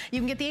more, you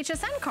can get the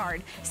HSN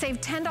card.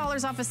 Save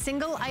 $10 off a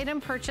single item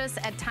purchase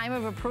at time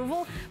of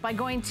approval by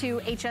going to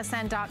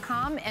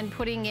hsn.com and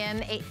putting in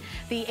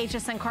the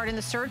HSN card in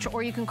the search,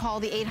 or you can call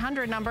the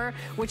 800 number,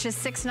 which is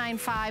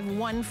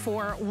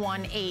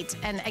 695-1418.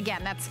 And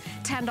again, that's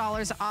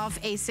 $10 off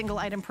a single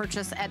item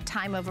purchase at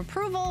time of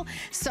approval.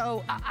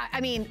 So,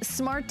 I mean,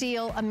 smart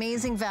deal,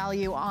 amazing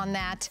value on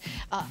that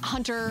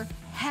Hunter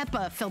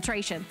HEPA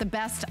filtration, the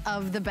best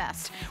of the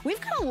best. We've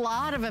got a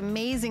lot of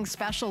amazing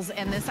specials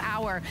in this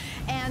hour,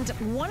 and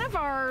one of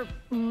our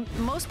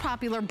most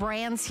popular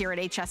brands here at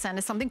HSN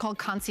is something called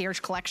Concierge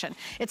Collection.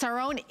 It's our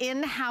own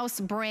in-house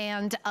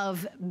brand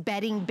of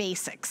bedding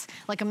basics,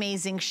 like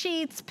amazing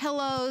sheets,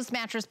 pillows,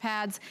 mattress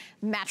pads.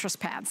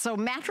 So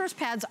mattress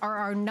pads are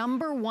our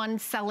 #1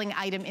 selling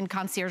item in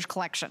Concierge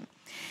Collection.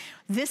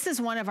 This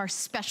is one of our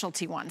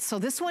specialty ones. So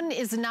this one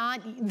is not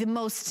the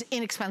most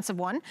inexpensive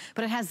one,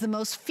 but it has the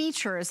most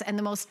features and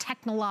the most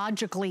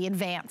technologically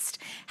advanced.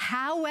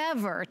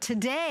 However,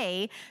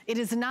 today, it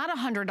is not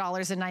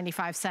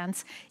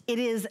 $100.95. It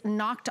is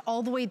knocked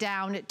all the way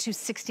down to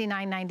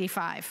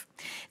 $69.95.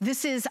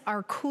 This is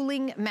our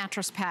cooling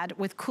mattress pad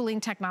with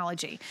cooling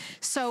technology.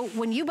 So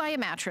when you buy a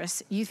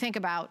mattress, you think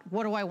about,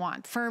 what do I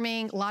want?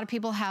 Firming. A lot of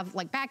people have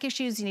like back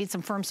issues. You need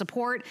some firm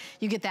support.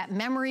 You get that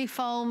memory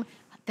foam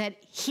that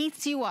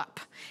heats you up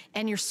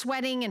and you're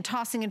sweating and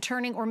tossing and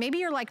turning, or maybe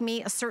you're like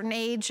me, a certain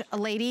age, a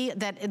lady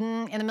that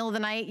in the middle of the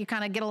night, you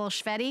kind of get a little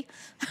sweaty.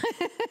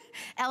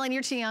 Ellen,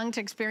 you're too young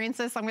to experience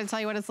this. I'm gonna tell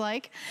you what it's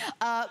like.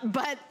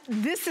 But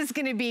this is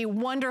gonna be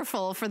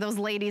wonderful for those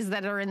ladies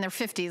that are in their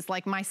 50s,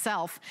 like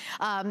myself.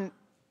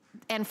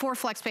 and 4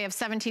 flex pay of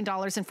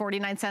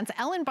 $17.49.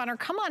 Ellen Bunner,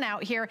 come on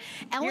out here.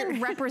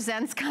 Ellen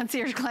represents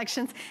Concierge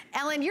Collections.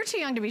 Ellen, you're too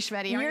young to be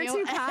Schmetty, aren't you?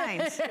 You're too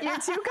kind. You're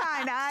too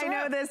kind. I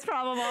know this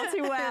problem all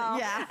too well.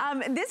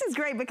 Yeah. This is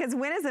great because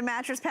when is a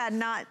mattress pad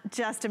not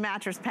just a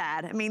mattress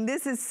pad? I mean,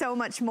 this is so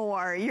much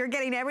more. You're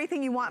getting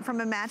everything you want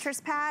from a mattress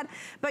pad,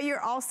 but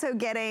you're also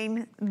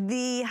getting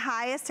the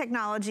highest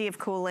technology of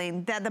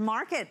cooling that the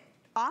market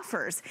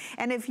offers.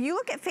 And if you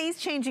look at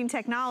phase-changing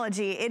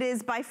technology, it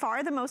is by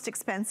far the most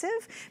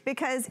expensive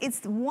because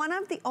it's one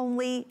of the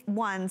only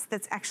ones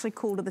that's actually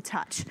cool to the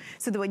touch.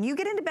 So that when you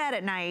get into bed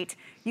at night,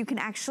 you can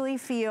actually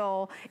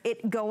feel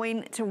it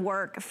going to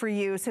work for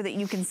you so that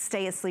you can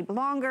stay asleep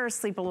longer,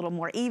 sleep a little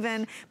more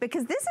even,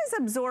 because this is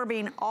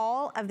absorbing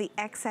all of the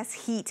excess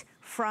heat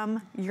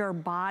from your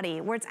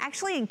body, where it's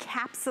actually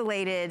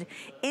encapsulated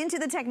into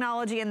the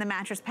technology in the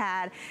mattress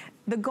pad.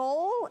 The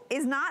goal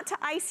is not to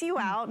ice you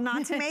out,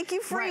 not to make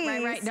you freeze.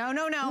 Right. No.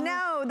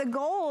 No, the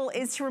goal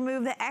is to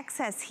remove the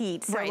excess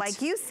heat. So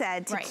like you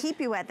said, to keep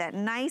you at that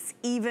nice,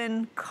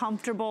 even,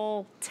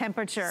 comfortable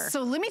temperature.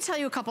 So let me tell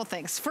you a couple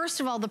things.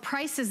 First of all, the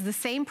price is the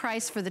same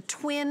price for the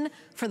twin,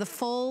 for the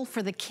full,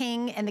 for the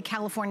king, and the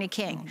California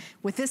King.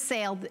 With this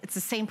sale, it's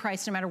the same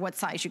price no matter what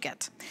size you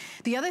get.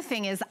 The other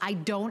thing is I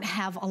don't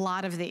have a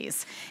lot of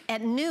these.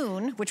 At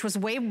noon, which was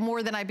way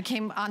more than I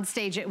became on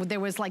stage, there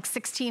was like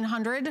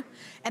 1,600,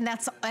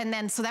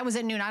 so that was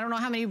at noon. I don't know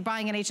how many you're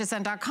buying at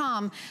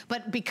hsn.com,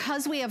 but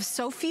because we have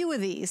so few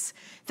of these,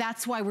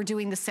 that's why we're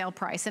doing the sale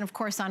price. And of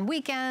course on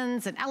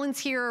weekends, and Ellen's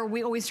here,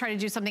 we always try to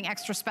do something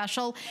extra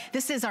special.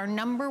 This is our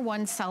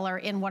 #1 seller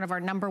in one of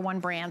our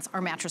 #1 brands,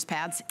 our mattress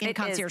pads in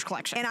Concierge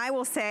Collection. And I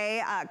will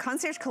say,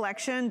 Concierge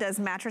Collection does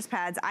mattress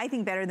pads, I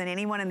think, better than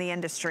anyone in the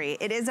industry.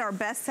 It is our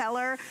best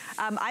seller.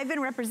 I've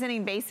been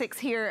representing Basics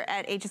here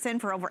at HSN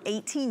for over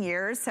 18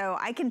 years, so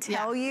I can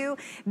tell you,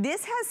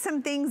 this has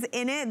some things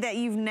in it that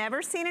you've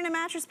never seen in a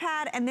mattress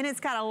pad, and then it's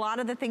got a lot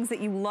of the things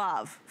that you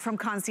love from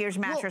Concierge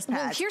mattress pads.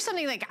 Well, here's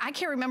something, like, I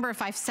can't remember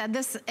if I've said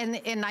this,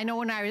 and I know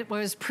when I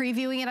was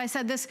previewing it, I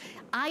said this.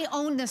 I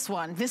own this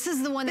one. This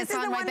is the one that's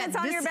on my bed. This is the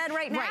one that's on your bed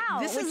right now.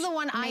 This is the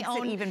one I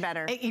own. Makes it even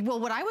better. Well,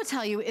 what I would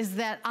tell you is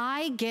that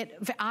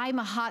I'm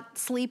a hot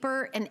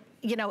sleeper, and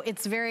you know,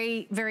 it's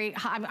very, very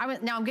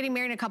hot. Now I'm getting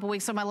married in a couple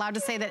weeks, so I'm allowed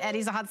to say that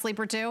Eddie's a hot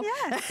sleeper too?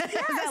 Yes. Is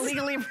that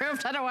legally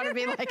approved? I don't want to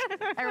be like,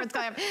 everyone's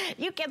going,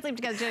 you can't sleep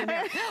together.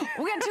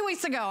 We got 2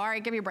 weeks to go. All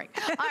right, give me a break.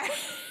 All right.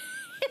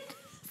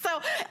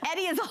 So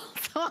Eddie is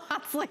also a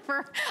hot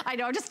sleeper. I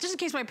know, just in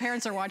case my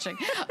parents are watching.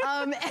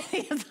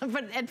 Eddie is,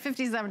 but at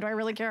 57, do I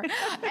really care?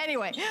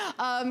 Anyway,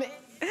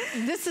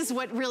 this is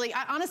what really,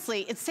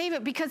 honestly, it's save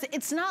it because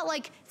it's not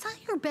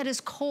your bed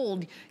is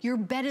cold. Your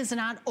bed is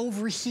not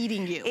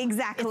overheating you.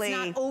 Exactly.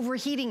 It's not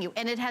overheating you.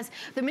 And it has,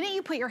 the minute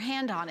you put your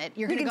hand on it,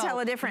 you can tell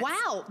a difference.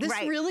 Wow, this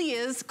really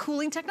is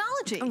cooling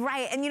technology.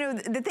 Right, and you know,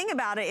 the thing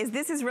about it is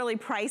this is really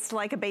priced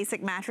like a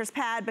basic mattress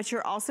pad, but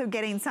you're also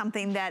getting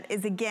something that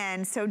is,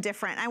 again, so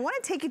different. I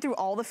want to take you through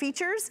all the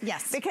features.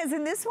 Yes. Because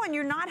in this one,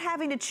 you're not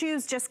having to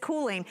choose just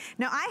cooling.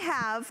 Now, I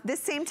have this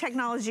same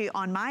technology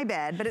on my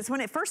bed, but it's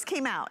when it first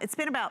came out. It's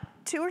been about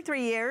 2 or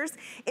 3 years.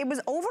 It was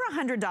over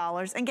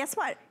 $100, and guess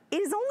what? It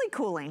is only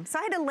cooling, so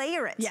I had to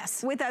layer it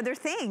with other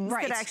things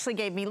that actually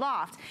gave me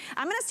loft.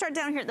 I'm gonna start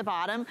down here at the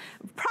bottom.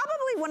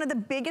 Probably one of the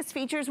biggest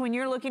features when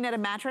you're looking at a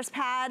mattress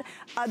pad,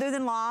 other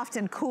than loft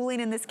and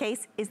cooling in this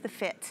case, is the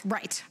fit.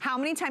 Right. How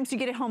many times do you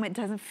get it home, it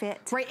doesn't fit?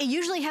 Right, it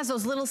usually has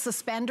those little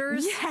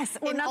suspenders. Yes,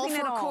 or in nothing all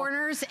at all.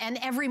 Corners, and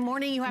every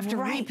morning you have to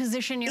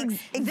reposition your,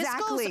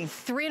 exactly. This goes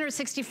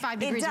 365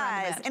 degrees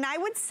around the bed. And I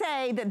would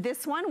say that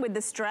this one with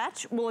the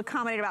stretch will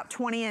accommodate about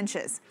 20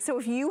 inches. So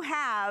if you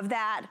have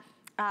that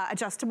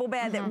adjustable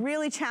bed, that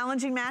really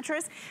challenging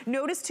mattress.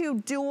 Notice too,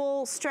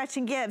 dual stretch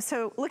and give.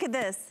 So look at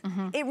this.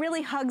 It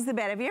really hugs the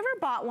bed. Have you ever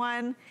bought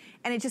one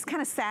and it just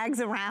kind of sags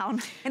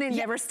around and it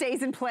never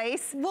stays in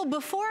place? Well,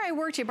 before I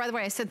worked here, by the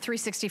way, I said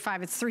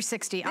 365. It's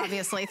 360,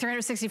 obviously.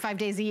 365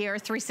 days a year,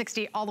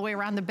 360 all the way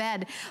around the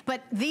bed.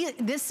 But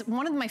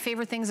one of my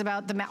favorite things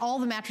about all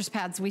the mattress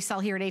pads we sell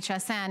here at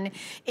HSN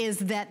is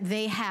that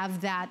they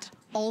have that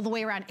all the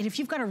way around. And if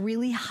you've got a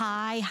really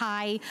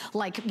high,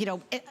 like, you know,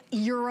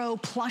 Euro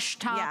plush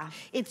top,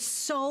 it's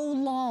so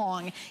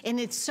long and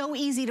it's so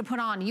easy to put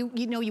on. You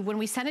know, when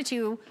we send it to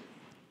you,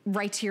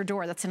 right to your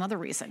door. That's another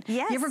reason.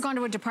 Yes. You ever gone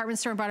to a department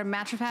store and bought a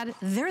mattress pad?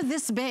 They're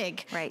this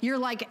big. Right. You're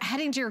like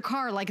heading to your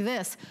car like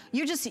this.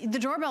 The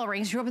doorbell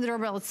rings, you open the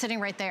doorbell, it's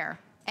sitting right there.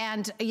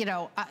 And, you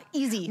know,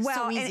 easy,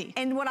 so easy.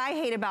 And what I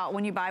hate about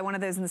when you buy one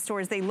of those in the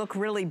stores, they look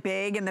really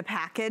big in the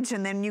package,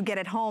 and then you get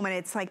it home and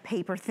it's like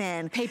paper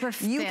thin. Paper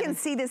thin. You can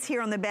see this here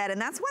on the bed, and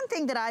that's one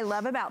thing that I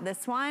love about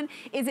this one,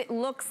 is it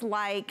looks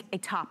like a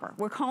topper.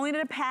 We're calling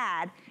it a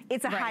pad.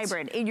 It's a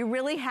hybrid. And you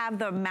really have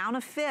the amount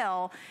of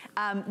fill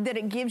that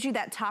it gives you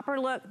that topper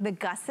look, the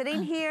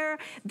gusseting here,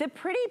 the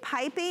pretty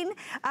piping,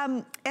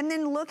 and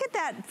then look at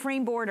that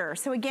frame border.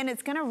 So again,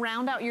 it's gonna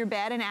round out your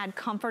bed and add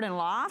comfort and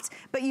loft,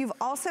 but you've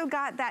also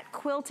got that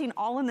quilting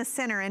all in the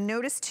center. And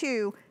notice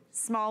too,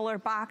 smaller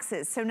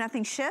boxes, so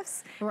nothing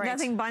shifts, right.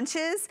 nothing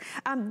bunches.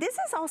 This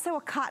is also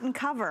a cotton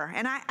cover,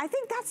 and I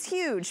think that's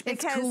huge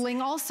because it's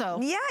cooling also.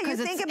 Yeah, you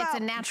think about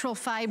it's a natural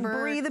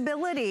fiber,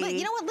 breathability. But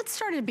you know what? Let's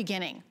start at the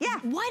beginning. Yeah.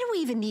 Why do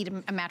we even need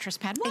a mattress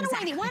pad? Why do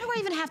I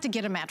even have to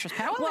get a mattress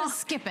pad? I want to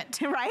skip it.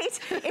 Right?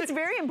 It's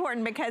very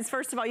important because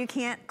first of all, you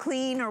can't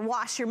clean or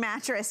wash your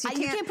mattress. You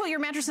can't put your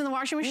mattress in the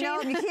washing machine.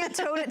 No, you can't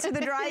tote it to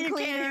the dry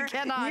cleaner. You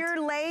cannot.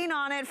 You're laying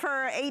on it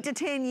for 8 to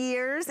 10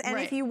 years, and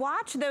right. if you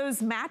watch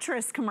those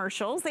mattress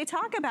commercials, they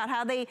talk about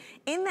how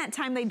in that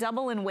time they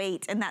double in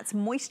weight, and that's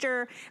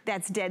moisture,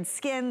 that's dead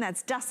skin,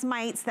 that's dust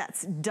mites,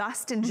 that's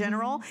dust in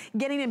general,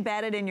 getting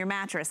embedded in your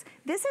mattress.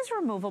 This is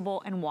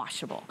removable and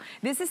washable.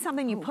 This is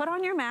something you put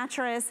on your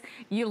mattress,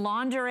 you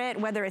launder it,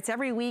 whether it's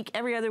every week,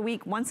 every other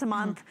week, once a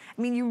month.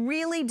 I mean, you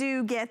really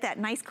do get that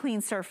nice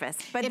clean surface.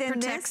 But it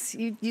protects,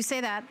 you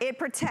say that. It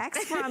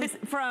protects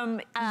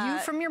from you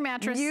from your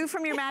mattress. You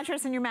from your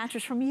mattress and your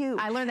mattress from you.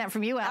 I learned that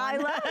from you, Ellen. I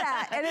love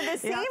that. And at the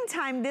same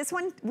time, this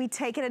one, we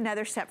take it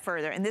another step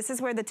further, and this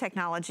is where the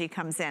technology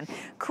comes in.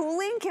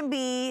 Cooling can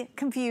be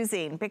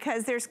confusing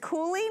because there's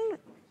cooling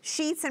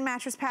sheets and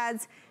mattress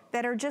pads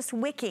that are just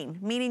wicking,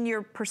 meaning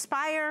you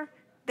perspire,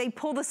 they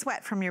pull the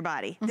sweat from your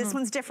body. This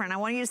one's different. I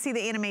want you to see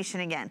the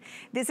animation again.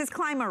 This is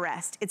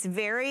ClimaRest. It's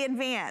very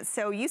advanced.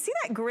 So you see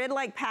that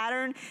grid-like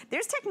pattern?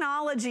 There's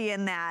technology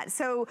in that.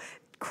 So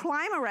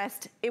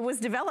ClimaRest, it was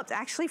developed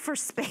actually for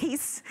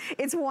space.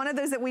 It's one of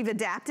those that we've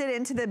adapted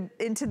into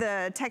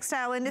the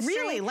textile industry.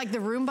 Really? Like the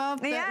Roomba?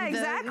 Yeah,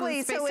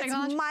 exactly. So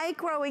it's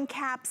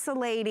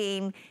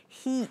micro-encapsulating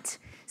heat.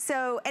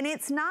 So, and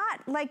it's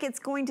not like it's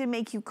going to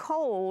make you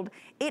cold.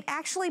 It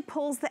actually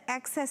pulls the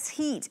excess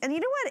heat. And you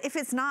know what? If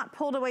it's not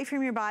pulled away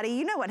from your body,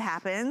 you know what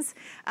happens.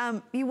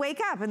 You wake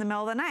up in the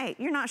middle of the night.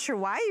 You're not sure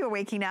why you're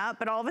waking up,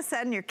 but all of a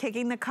sudden you're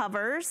kicking the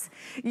covers.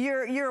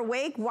 You're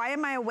awake. Why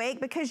am I awake?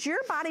 Because your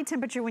body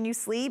temperature when you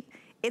sleep,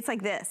 it's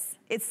like this.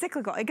 It's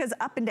cyclical. It goes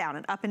up and down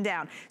and up and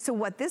down. So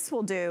what this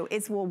will do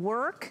is will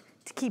work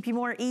to keep you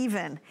more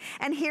even.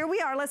 And here we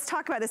are, let's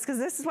talk about this, because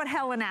this is what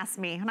Helen asked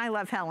me, and I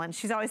love Helen.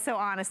 She's always so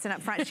honest and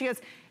upfront. She goes,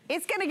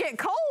 it's gonna get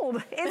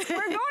cold. We're going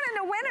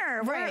into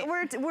winter. Right.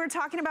 We're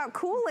talking about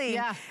cooling.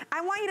 Yeah.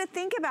 I want you to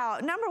think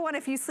about, number one,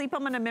 if you sleep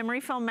on a memory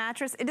foam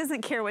mattress, it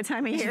doesn't care what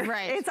time of year.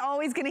 Right. It's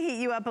always gonna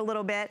heat you up a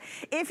little bit.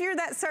 If you're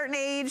that certain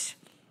age,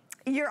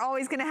 you're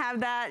always gonna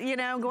have that, you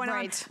know, going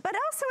on. But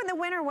also in the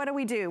winter, what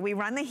do? We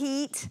run the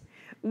heat.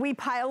 We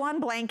pile on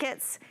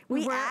blankets.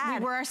 We wear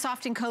our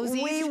soft and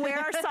cozy. We wear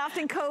our soft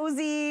and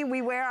cozy.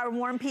 We wear our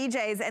warm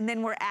PJs, and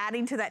then we're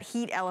adding to that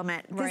heat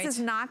element. Right. This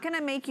is not gonna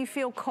make you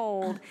feel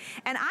cold.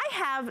 And I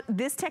have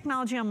this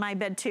technology on my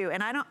bed too,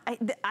 and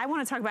I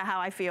wanna talk about how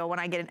I feel when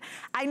I get in.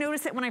 I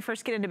notice it when I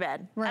first get into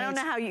bed. Right. I don't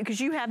know how you,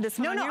 because you have this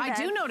one on your bed. I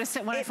do notice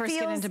it when I first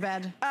get into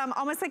bed.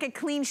 Almost like a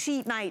clean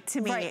sheet night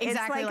to me. Right,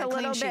 exactly, it's like a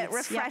little bit sheets.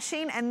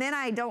 refreshing, and then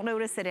I don't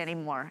notice it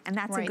anymore, and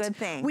that's a good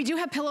thing. We do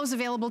have pillows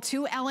available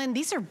too, Ellen.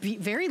 These are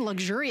very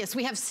luxurious.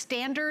 We have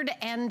standard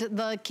and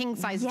the king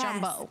size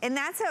jumbo. And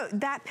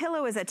that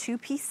pillow is a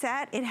 2-piece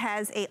set. It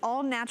has a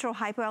all natural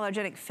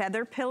hypoallergenic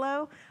feather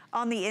pillow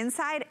on the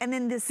inside, and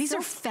then These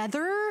are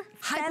feather?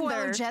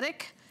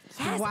 Hypoallergenic?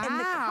 Yes, wow. And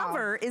the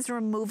cover is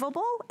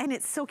removable and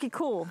it's silky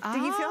cool. Do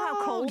you feel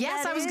how cold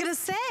yes, that I was is? gonna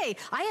say.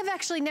 I have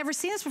actually never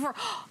seen this before.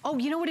 Oh,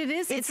 you know what it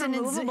is? It's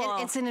removable.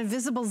 It's an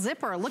invisible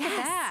zipper. Look at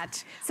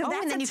that. So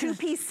that's a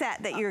 2-piece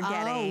set that you're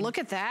getting. Oh, look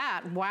at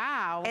that.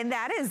 Wow. And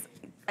that is,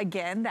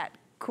 again, that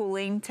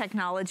cooling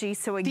technology.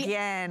 So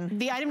again,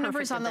 the item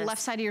number is on the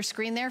left side of your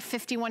screen there,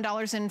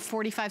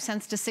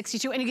 $51.45 to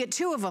 $62, and you get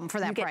 2 of them for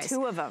that price. You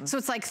get 2 of them. So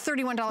it's like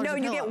 $31 a pillow. No,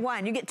 you get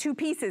 1. You get 2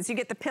 pieces. You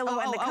get the pillow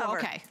and the cover.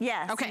 Okay.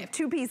 Yes. Okay.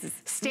 2 pieces.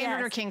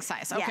 Standard or king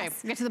size. Okay.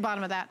 Yes. Get to the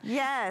bottom of that.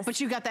 Yes.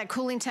 But you got that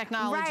cooling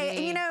technology. Right.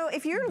 And you know,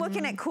 if you're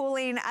looking at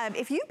cooling,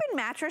 if you've been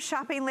mattress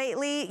shopping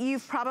lately,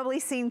 you've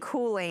probably seen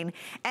cooling.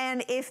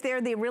 And if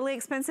they're the really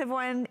expensive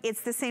one,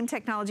 it's the same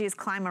technology as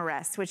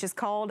ClimaRest, which is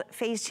called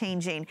phase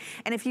changing.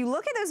 And if you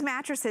look at those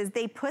mattresses,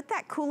 they put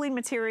that cooling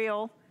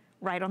material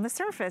right on the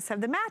surface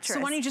of the mattress. So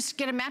why don't you just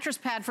get a mattress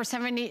pad for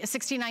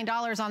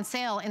 $69 on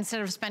sale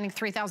instead of spending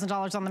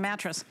 $3,000 on the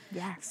mattress?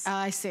 Yes.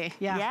 I see,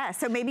 yeah. Yeah,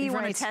 so maybe you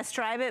want to test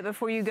drive it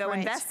before you go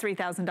invest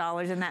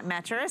 $3,000 in that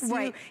mattress.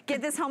 You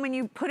get this home and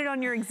you put it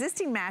on your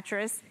existing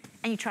mattress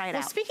and you try it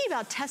out. Speaking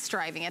about test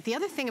driving it, the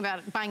other thing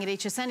about buying at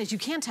HSN is you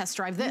can test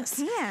drive this.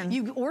 You can.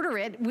 You order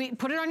it, we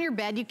put it on your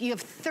bed, you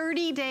have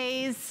 30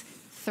 days,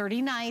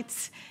 30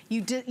 nights,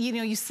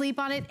 you sleep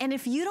on it, and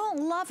if you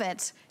don't love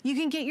it, you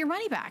can get your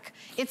money back.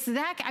 It's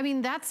that, I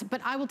mean,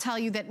 but I will tell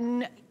you that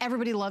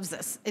everybody loves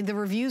this. The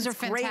reviews are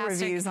fantastic.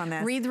 Great reviews on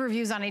this. Read the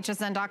reviews on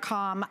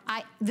hsn.com.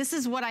 This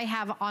is what I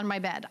have on my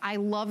bed. I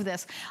love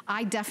this.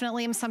 I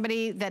definitely am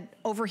somebody that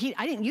overheat.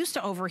 I didn't used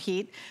to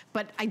overheat,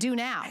 but I do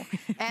now.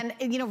 And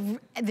you know,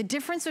 the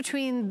difference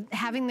between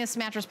having this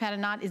mattress pad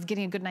and not is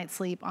getting a good night's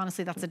sleep.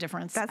 Honestly, that's the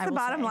difference. That's the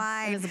bottom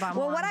line. It is the bottom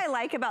line. Well, what I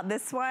like about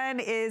this one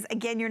is,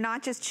 again, you're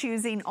not just just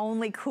choosing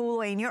only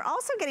cooling. You're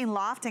also getting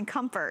loft and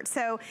comfort.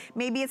 So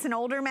maybe it's an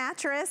older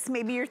mattress.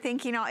 Maybe you're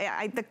thinking, oh,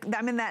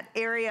 I'm in that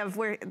area of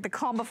where the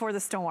calm before the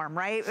storm,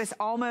 right? It's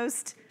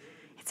almost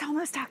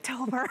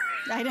October.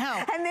 I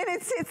know. And then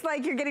it's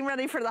like you're getting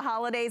ready for the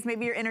holidays.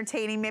 Maybe you're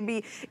entertaining.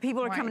 Maybe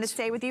people are coming to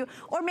stay with you.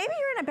 Or maybe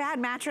you're in a bad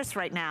mattress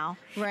right now.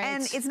 Right.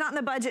 And it's not in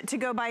the budget to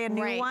go buy a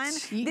new one.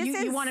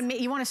 You want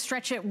to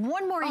stretch it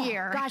one more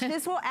year. Gosh,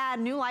 this will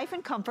add new life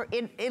and comfort.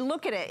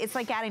 Look at it. It's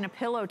like adding a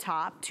pillow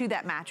top to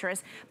that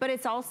mattress, but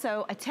it's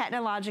also a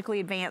technologically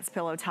advanced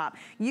pillow top.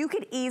 You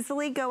could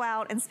easily go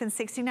out and spend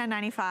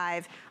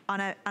 $69.95 on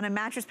a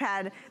mattress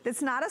pad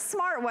that's not a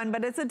smart one,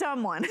 but it's a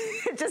dumb one.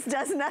 It just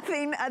does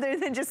nothing other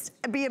than just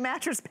be a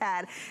mattress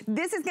pad.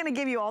 This is gonna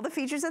give you all the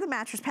features of the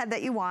mattress pad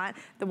that you want,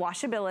 the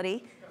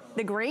washability,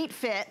 the great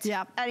fit,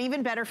 an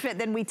even better fit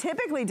than we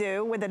typically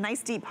do with a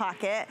nice deep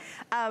pocket.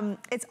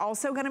 It's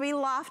also gonna be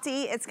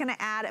lofty. It's gonna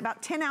add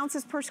about 10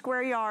 ounces per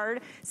square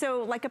yard,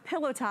 so like a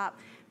pillow top,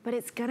 but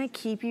it's gonna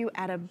keep you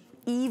at a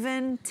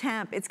even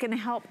temp. It's gonna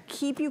help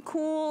keep you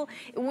cool.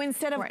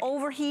 Instead of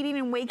overheating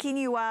and waking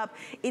you up,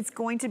 it's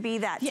going to be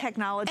that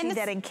technology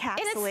that encapsulated.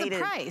 And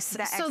it's the price.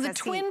 So the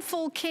twin,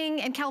 full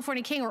king, and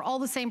California king are all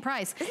the same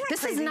price.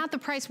 This is not the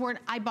price where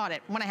I bought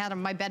it when I had it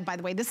on my bed, by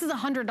the way. This is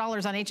 $100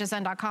 on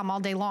hsn.com all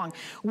day long.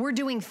 We're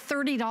doing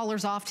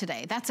 $30 off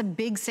today. That's a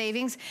big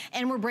savings,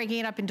 and we're breaking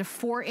it up into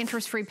 4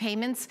 interest-free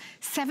payments.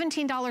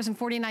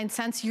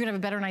 $17.49, you're gonna have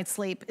a better night's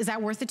sleep. Is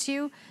that worth it to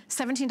you?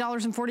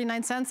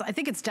 $17.49? I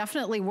think it's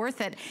definitely worth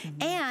it.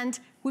 And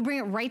we bring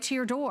it right to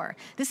your door.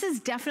 This is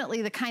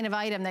definitely the kind of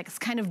item that's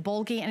kind of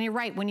bulky, and you're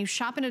right, when you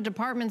shop in a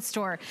department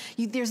store,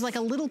 there's like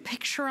a little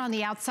picture on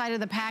the outside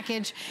of the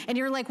package, and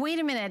you're like, wait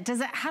a minute,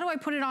 how do I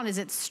put it on? Is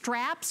it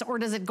straps, or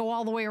does it go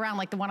all the way around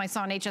like the one I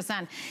saw on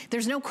HSN?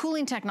 There's no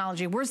cooling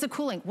technology. Where's the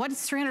cooling?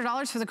 What's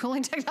 $300 for the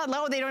cooling technology?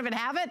 No, they don't even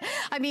have it?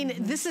 I mean,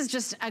 this is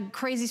just a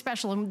crazy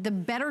special, and the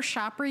better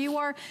shopper you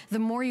are, the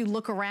more you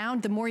look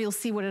around, the more you'll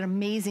see what an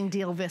amazing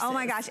deal this is. Oh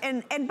my gosh,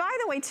 and by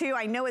the way too,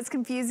 I know it's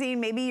confusing.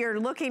 Maybe you're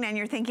looking and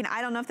you're thinking,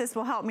 I don't know if this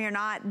will help me or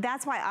not.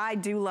 That's why I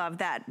do love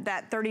that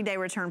 30-day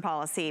return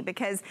policy,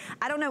 because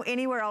I don't know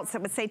anywhere else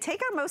that would say, take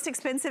our most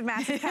expensive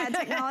mattress pad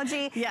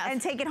technology and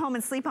take it home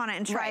and sleep on it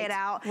and try it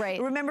out.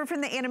 Remember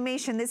from the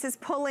animation, this is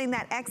pulling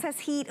that excess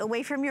heat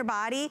away from your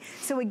body.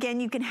 So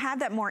again, you can have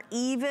that more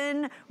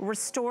even,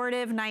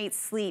 restorative night's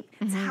sleep.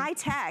 It's high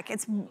tech.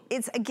 It's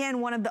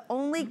again, one of the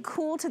only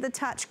cool to the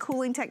touch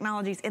cooling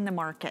technologies in the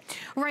market.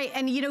 Right,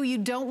 and you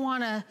don't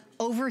wanna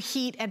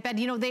overheat at bed.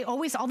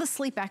 All the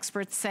sleep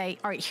experts say,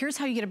 all right, here's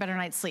how you get a better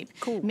night's sleep.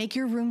 Cool. Make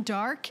your room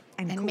dark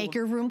and make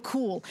your room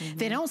cool.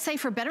 They don't say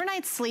for better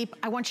night's sleep,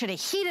 I want you to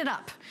heat it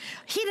up.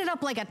 Heat it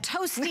up like a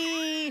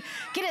toasty,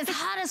 get as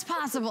hot as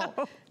possible.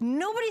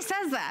 Nobody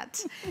says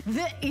that.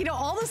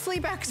 All the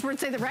sleep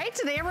experts say that, right?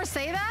 Do they ever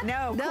say that?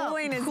 No,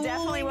 cooling is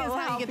definitely what will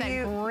help you get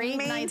that great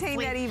maintain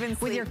that even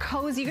sleep. With your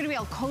cozy, you're gonna be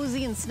all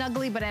cozy and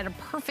snuggly, but at a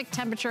perfect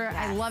temperature.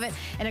 I love it,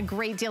 and a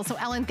great deal. So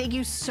Ellen, thank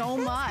you so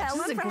much.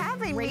 Ellen, for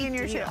having me in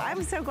your show.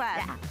 I'm so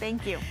glad. Yeah.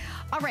 Thank you.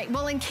 All right,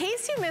 well, in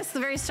case you missed the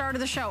very start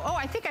of the show,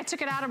 I think I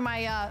took it out of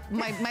my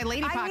my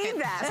lady pocket. I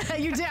need that.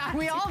 You did.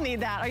 We all need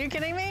that. Are you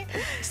kidding me?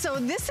 So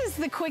this is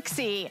the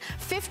Quixie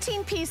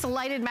 15-piece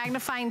lighted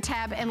magnifying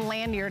tab and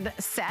lanyard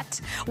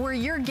set, where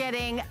you're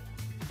getting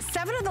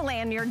 7 of the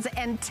lanyards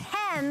and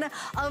 10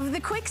 of the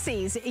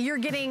Quixies. You're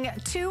getting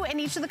 2 in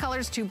each of the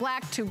colors, 2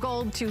 black, 2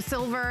 gold, 2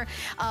 silver.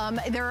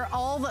 You're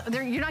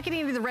not getting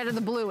any of the red or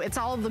the blue. It's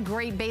all the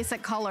great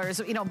basic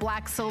colors,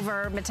 black,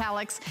 silver,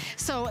 metallics.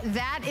 So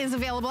that is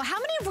available. How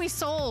many have we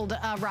sold,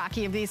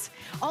 Rocky, of these?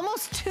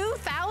 Almost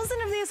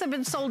 2,000 of these have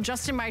been sold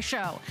just in my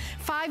show.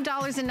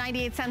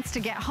 $5.98 to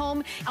get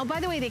home. Oh,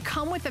 by the way, they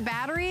come with the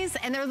batteries,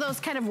 and they're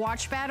those kind of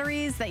watch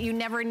batteries that you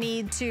never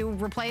need to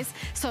replace.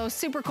 So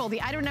super cool.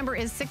 The item number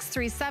is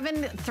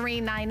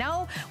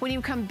 637-390. When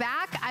you come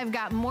back, I've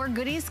got more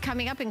goodies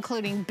coming up,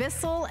 including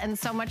Bissell and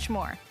so much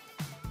more.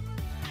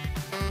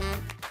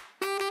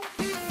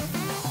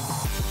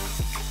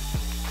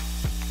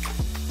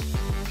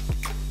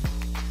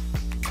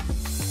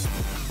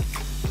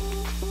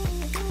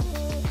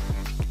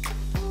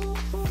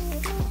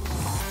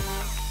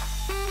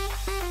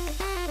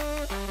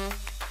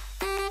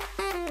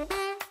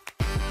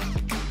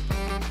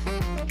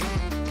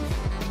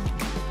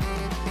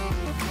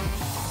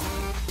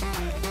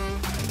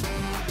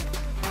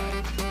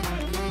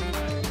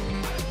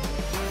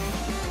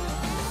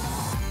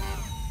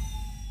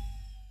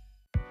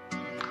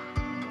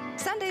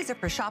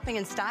 For shopping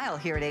and style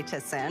here at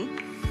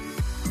HSN.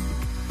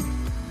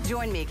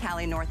 Join me,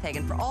 Callie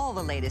Northagen, for all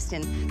the latest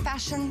in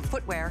fashion,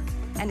 footwear,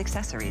 and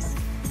accessories.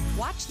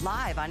 Watch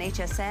live on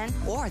HSN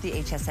or the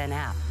HSN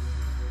app.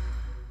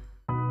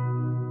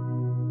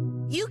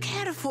 You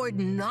can't afford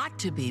not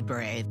to be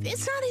brave.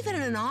 It's not even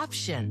an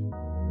option.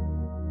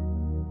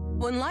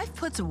 When life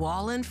puts a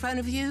wall in front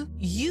of you,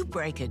 you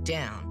break it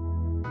down.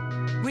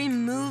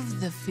 Remove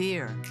the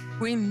fear.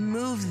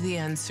 Remove the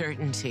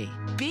uncertainty.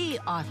 Be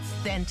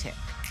authentic.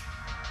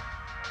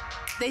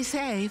 They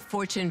say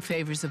fortune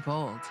favors the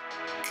bold.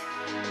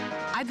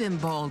 I've been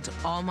bold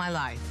all my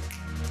life,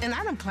 and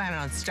I don't plan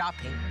on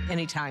stopping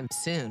anytime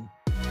soon.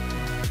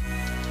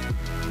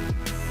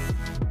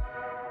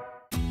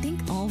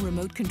 Think all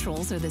remote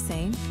controls are the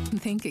same?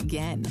 Think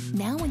again.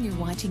 Now when you're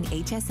watching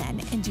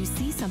HSN and you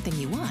see something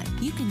you want,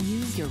 you can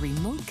use your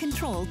remote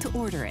control to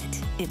order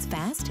it. It's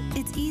fast,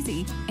 it's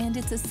easy, and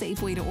it's a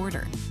safe way to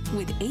order.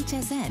 With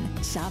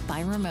HSN, shop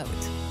by remote.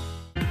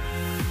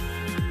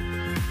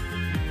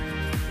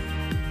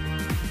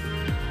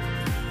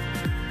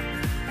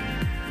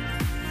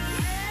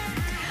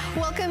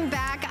 Welcome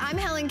back. I'm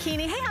Helen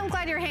Keeney. Hey, I'm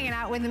glad you're hanging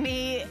out with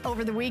me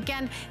over the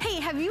weekend. Hey,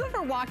 have you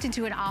ever walked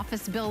into an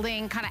office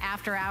building kind of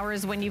after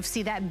hours when you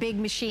see that big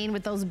machine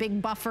with those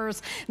big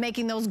buffers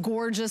making those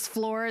gorgeous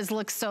floors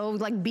look so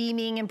like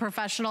beaming and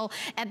professional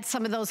at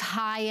some of those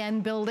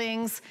high-end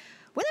buildings?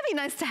 Wouldn't it be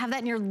nice to have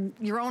that in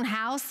your own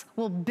house?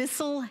 Well,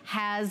 Bissell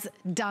has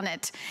done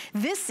it.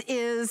 This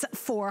is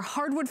for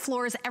hardwood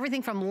floors,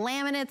 everything from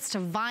laminates to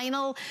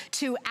vinyl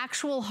to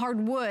actual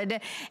hardwood.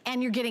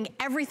 And you're getting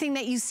everything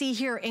that you see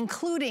here,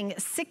 including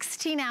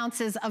 16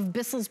 ounces of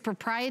Bissell's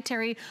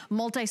proprietary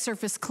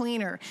multi-surface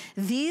cleaner.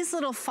 These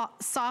little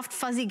soft,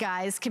 fuzzy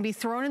guys can be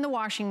thrown in the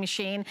washing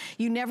machine.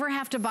 You never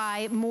have to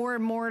buy more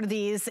and more of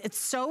these. It's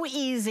so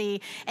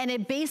easy, and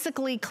it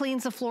basically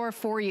cleans the floor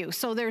for you.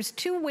 So there's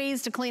two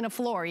ways to clean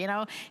a floor, you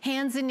know,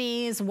 hands and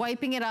knees,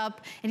 wiping it up,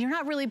 and you're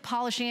not really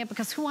polishing it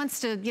because who wants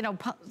to, you know,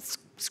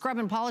 scrub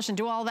and polish and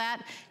do all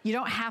that? You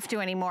don't have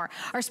to anymore.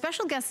 Our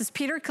special guest is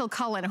Peter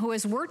Kilcullen, who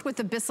has worked with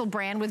the Bissell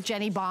brand with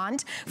Jenny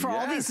Bond for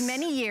all these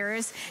many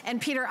years.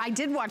 And Peter, I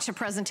did watch the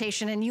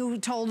presentation, and you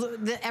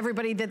told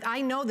everybody that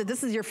I know that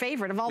this is your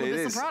favorite of all the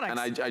Bissell products.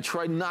 And I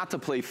try not to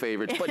play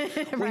favorites, but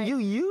when you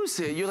use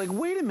it, you're like,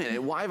 wait a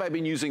minute, why have I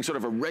been using sort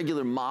of a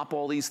regular mop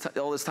all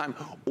this time?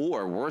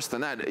 Or worse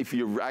than that, if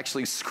you're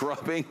actually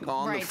scrubbing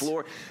on the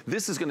floor,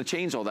 this is gonna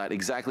change all that,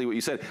 exactly what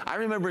you said. I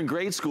remember in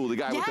grade school, the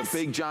guy with the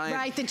big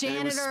giant, the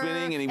janitor,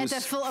 spinning, and he was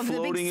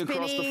floating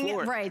across the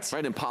floor. Right,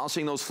 and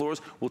polishing those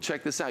floors. Well,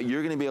 check this out.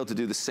 You're gonna be able to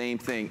do the same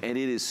thing, and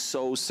it is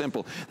so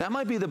simple. That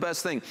might be the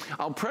best thing.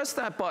 I'll press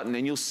that button,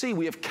 and you'll see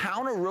we have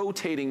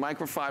counter-rotating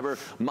microfiber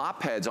mop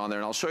pads on there,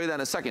 and I'll show you that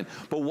in a second.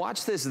 But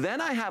watch this. Then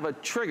I have a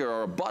trigger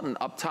or a button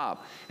up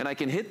top, and I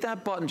can hit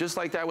that button just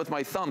like that with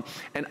my thumb,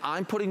 and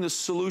I'm putting the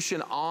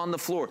solution on the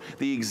floor,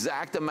 the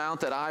exact amount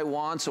that I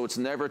want, so it's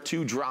never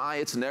too dry,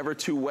 it's never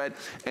too wet.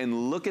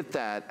 And look at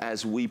that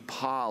as we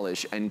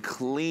polish and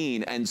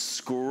clean and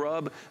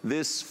scrub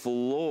this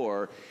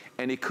floor,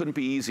 and it couldn't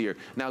be easier.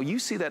 Now you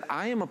see that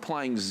I am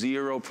applying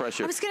zero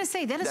pressure. I was gonna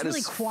say, that is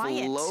really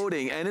quiet.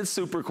 Floating, and it's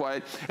super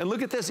quiet. And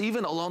look at this,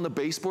 even along the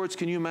baseboards,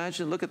 can you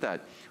imagine? Look at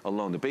that,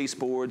 along the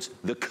baseboards,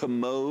 the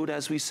commode,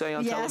 as we say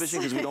on television,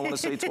 because we don't want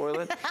to say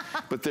toilet,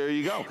 but there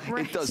you go.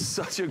 It does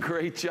such a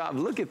great job.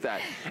 Look at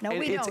that. No, and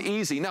we it's don't.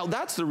 easy. Now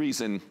that's the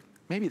reason,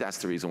 maybe that's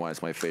the reason why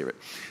it's my favorite.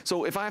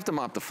 So if I have to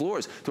mop the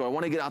floors, do I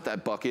want to get out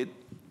that bucket,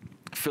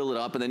 fill it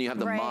up, and then you have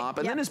the mop,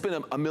 and then there's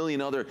been a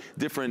million other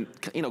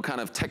different, you know,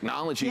 kind of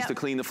technologies to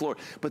clean the floor.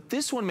 But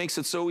this one makes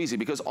it so easy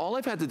because all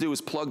I've had to do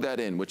is plug that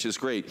in, which is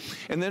great.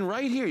 And then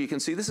right here, you can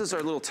see this is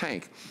our little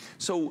tank.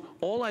 So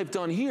all I've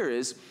done here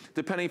is,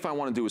 depending if I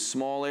want to do a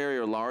small area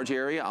or large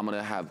area, I'm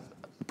going to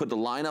put the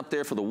line up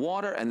there for the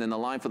water and then the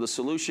line for the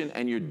solution,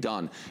 and you're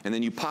done. And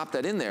then you pop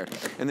that in there.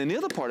 And then the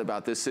other part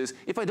about this is,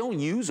 if I don't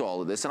use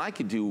all of this, and I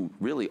could do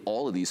really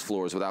all of these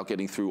floors without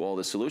getting through all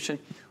the solution,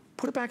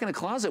 put it back in a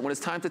closet. When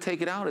it's time to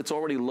take it out, it's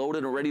already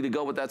loaded and ready to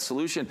go with that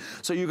solution.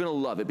 So you're gonna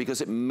love it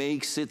because it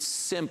makes it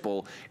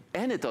simple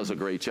and it does a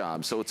great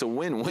job. So it's a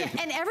win-win. Yeah,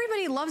 and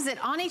everybody loves it.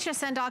 On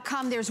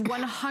hsn.com, there's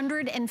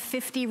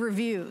 150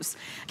 reviews.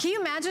 Can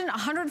you imagine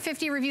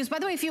 150 reviews? By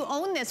the way, if you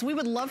own this, we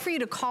would love for you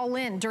to call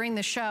in during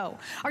the show.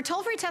 Our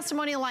toll-free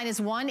testimonial line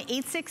is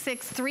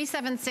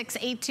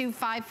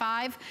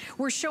 1-866-376-8255.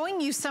 We're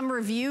showing you some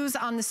reviews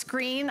on the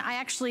screen. I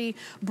actually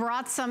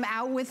brought some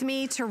out with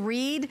me to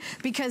read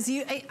because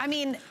I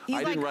didn't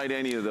write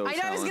any of those. I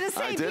know, I was gonna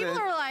say, people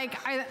are like,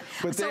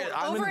 but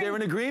they're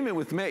in agreement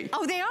with me.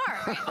 Oh, they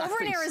are.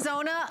 Over in Arizona,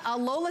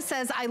 Lola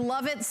says, I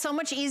love it. So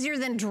much easier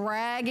than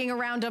dragging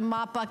around a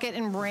mop bucket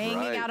and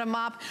wringing out a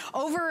mop.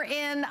 Over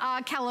in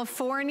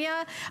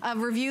California, a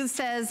review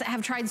says,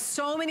 have tried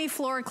so many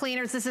floor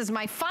cleaners. This is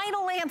my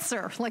final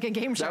answer, like a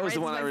game show. That was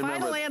the one I remember.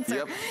 Final answer.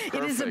 Yep,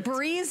 it is a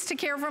breeze to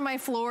care for my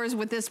floors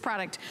with this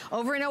product.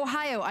 Over in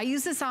Ohio, I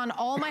use this on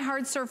all my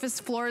hard surface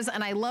floors,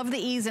 and I love the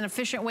ease and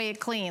efficient way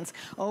it cleans.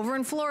 Over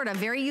in Florida,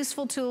 very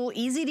useful tool,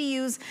 easy to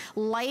use,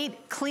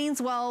 light,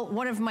 cleans well,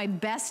 one of my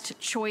best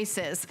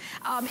choices.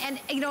 And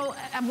you know,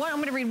 I'm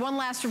gonna read one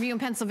last review in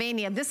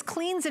Pennsylvania. This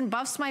cleans and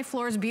buffs my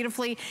floors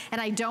beautifully, and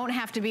I don't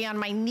have to be on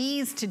my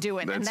knees to do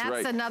it. That's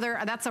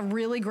that's a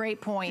really great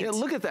point. Yeah,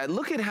 look at that.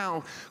 Look at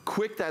how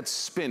quick that's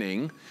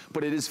spinning,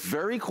 but it is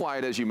very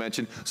quiet, as you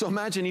mentioned. So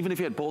imagine even if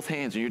you had both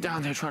hands and you're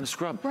down there trying to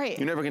scrub,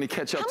 you're never gonna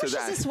catch up to that.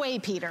 How much does this weigh,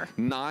 Peter?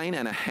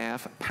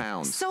 9.5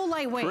 pounds. So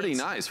lightweight. Pretty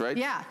nice, right?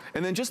 Yeah.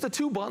 And then then just the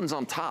 2 buttons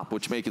on top,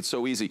 which make it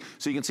so easy.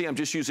 So you can see I'm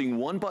just using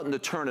 1 button to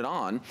turn it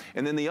on,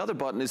 and then the other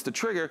button is the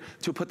trigger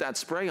to put that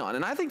spray on.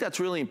 And I think that's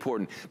really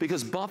important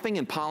because buffing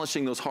and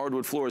polishing those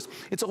hardwood floors,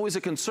 it's always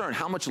a concern.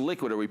 How much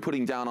liquid are we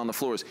putting down on the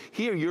floors?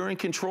 Here, you're in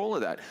control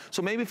of that.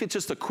 So maybe if it's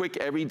just a quick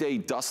everyday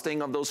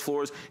dusting of those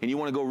floors and you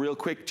want to go real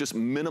quick, just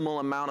minimal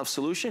amount of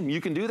solution, you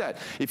can do that.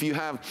 If you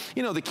have,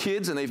 you know, the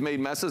kids and they've made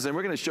messes, and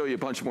we're going to show you a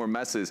bunch more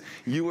messes,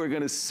 you are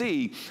going to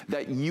see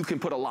that you can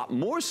put a lot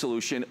more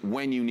solution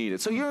when you need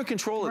it. So you're in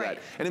control of that.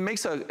 And it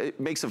makes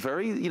a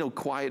very, you know,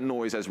 quiet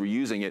noise as we're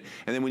using it.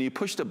 And then when you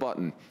push the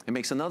button, it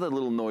makes another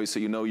little noise so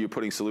you know you're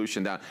putting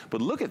solution down.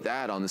 But look at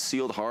that on the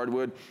sealed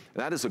hardwood.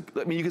 That is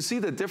I mean, you can see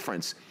the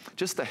difference.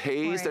 Just the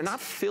haze, they're not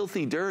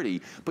filthy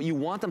dirty, but you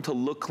want them to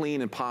look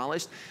clean and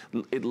polished.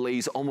 It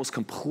lays almost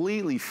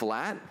completely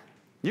flat.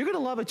 You're gonna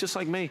love it just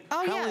like me.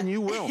 Oh, Helen, you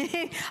will.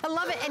 I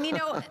love it. And you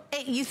know,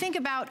 you think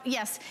about,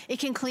 yes, it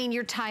can clean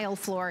your tile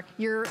floor,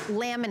 your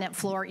laminate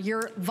floor,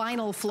 your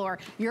vinyl floor,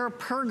 your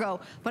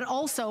pergo, but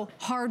also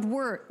hard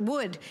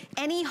wood,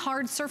 any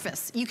hard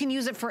surface. You can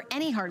use it for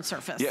any hard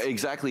surface. Yeah,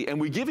 exactly.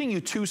 And we're giving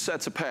you 2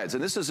 sets of pads,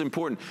 and this is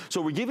important.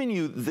 So we're giving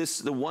you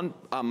the 1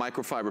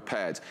 microfiber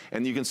pads,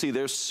 and you can see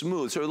they're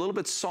smooth, so they're a little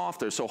bit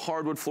softer, so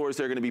hardwood floors,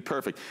 they're gonna be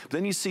perfect. But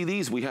then you see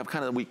these, we have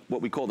kind of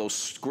what we call those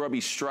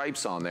scrubby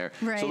stripes on there.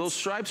 Right. So those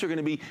stripes are going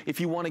to be if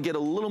you want to get a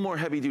little more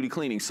heavy duty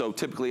cleaning. So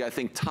typically I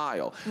think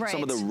tile,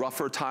 some of the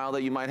rougher tile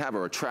that you might have,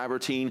 or a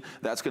travertine,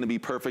 that's going to be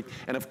perfect.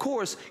 And of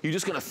course, you're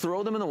just going to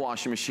throw them in the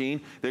washing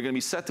machine. They're going to be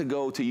set to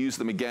go to use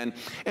them again.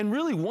 And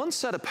really 1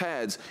 set of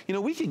pads, you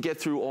know, we could get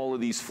through all of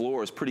these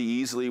floors pretty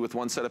easily with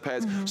 1 set of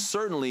pads.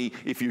 Certainly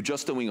if you're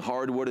just doing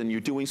hardwood and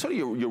you're doing sort of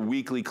your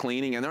weekly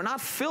cleaning, and they're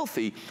not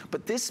filthy,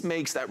 but this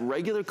makes that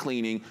regular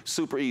cleaning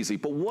super easy.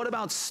 But what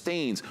about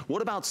stains?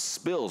 What about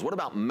spills? What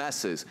about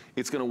messes?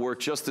 It's going to work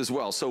just as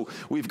well. So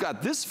we've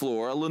got this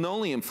floor, a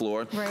linoleum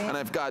floor, and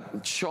I've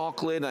got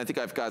chocolate, and I think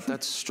I've got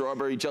that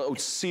strawberry jello,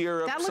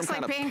 syrup, that looks some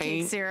like kind of pancake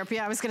paint. syrup,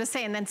 yeah, I was gonna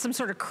say, and then some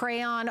sort of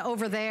crayon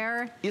over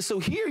there. Yeah, so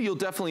here you'll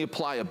definitely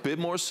apply a bit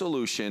more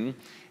solution,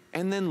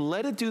 and then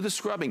let it do the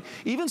scrubbing.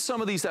 Even some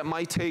of these that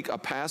might take a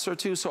pass or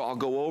 2, so I'll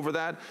go over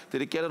that.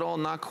 Did it get it all?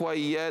 Not quite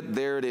yet.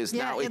 There it is.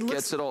 Yeah, now it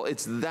gets it all.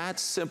 It's that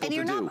simple to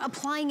do. And you're not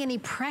applying any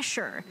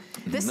pressure.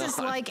 This is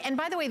like, and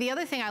by the way, the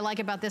other thing I like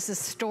about this is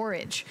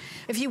storage.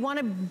 If you want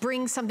to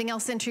bring something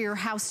else into your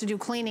house to do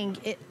cleaning,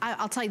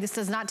 I'll tell you, this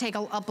does not take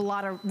up a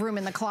lot of room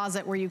in the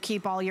closet where you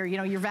keep all your, you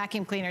know, your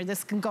vacuum cleaner.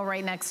 This can go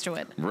right next to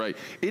it. Right.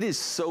 It is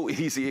so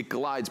easy. It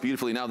glides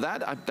beautifully. Now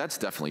that's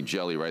definitely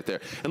jelly right there.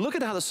 And look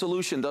at how the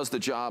solution does the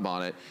job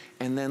on it.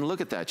 And then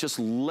look at that. Just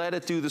let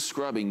it do the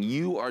scrubbing.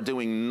 You are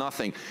doing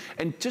nothing.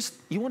 And just,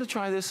 you want to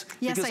try this?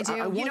 Yes, because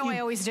I do. You know I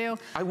always do.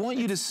 I want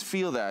you to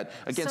feel that.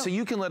 Again, so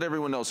you can let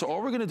everyone know. So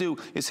all we're going to do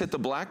is hit the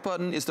black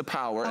button is the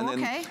power.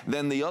 And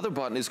then the other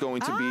button is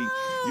going to be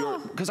your,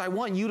 because I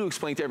want you to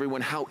explain to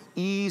everyone how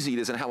easy it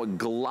is and how it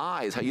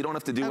glides, how you don't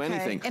have to do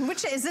anything. And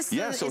which, is this?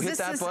 Yeah, so hit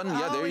that button.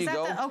 Yeah, there you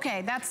go.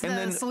 Okay, that's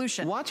the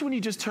solution. Watch when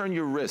you just turn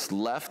your wrist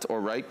left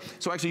or right.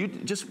 So actually, you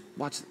just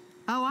watch.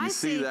 Oh, I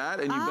see. You see that,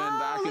 and you bend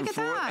back and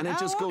forth, and it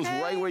just goes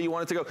right where you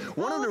want it to go.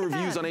 One of the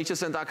reviews on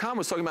hsn.com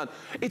was talking about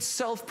it's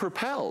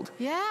self-propelled.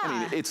 Yeah. I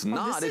mean, it's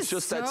not. It's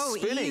just that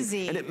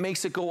spinning, and it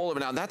makes it go all over.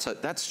 Now,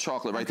 that's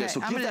chocolate right there. So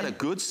give that a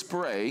good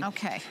spray,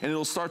 and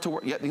it'll start to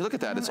work. Yeah, look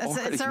at that. It's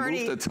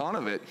already moved a ton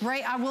of it.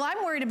 Right. Well,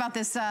 I'm worried about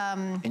this.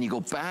 And you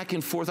go back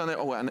and forth on that.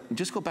 Oh, and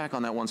just go back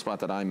on that one spot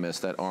that I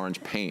missed, that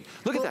orange paint.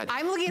 Look at that.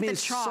 I'm looking at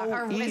the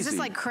chalk. Is this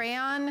like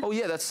crayon? Oh,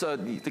 yeah. That's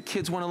the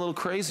kids went a little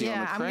crazy on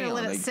the crayon. Yeah, I'm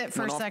going to let it sit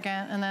for a second.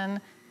 And then,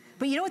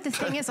 but you know what the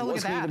thing is? Oh, look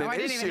at that. Oh, I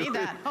didn't even need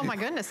that. Oh my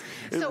goodness.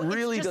 So it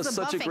really does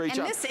such a great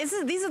job.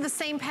 And these are the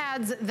same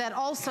pads that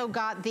also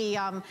got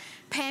the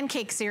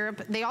pancake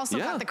syrup. They also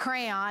got the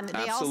crayon.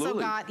 They also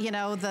got, you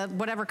know, the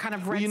whatever kind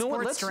of red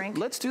sports drink.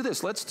 Let's do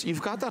this.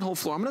 You've got that whole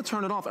floor. I'm going to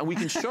turn it off, and we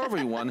can show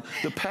everyone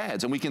the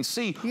pads, and we can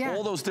see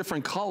all those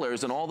different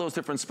colors and all those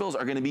different spills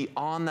are going to be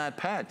on that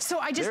pad. So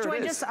are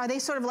they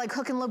sort of like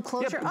hook and loop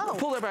closure? Yeah,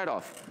 pull it right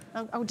off.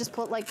 Oh, just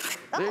pull it like,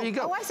 there you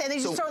go. Oh, I see. They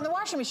just throw in the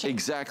washing machine.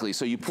 Exactly.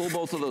 So you pull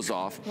both of those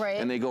off,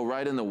 and they go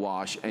right in the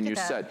wash, and you're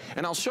set.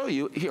 And I'll show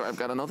you, here, I've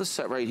got another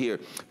set right here.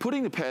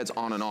 Putting the pads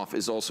on and off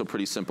is also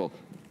pretty simple.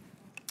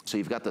 So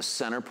you've got the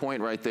center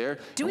point right there.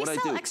 Do we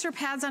sell extra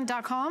pads on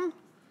 .com?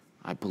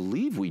 I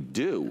believe we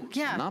do.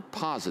 Yeah. I'm not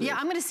positive. Yeah,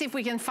 I'm going to see if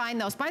we can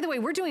find those. By the way,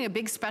 we're doing a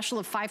big special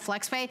of 5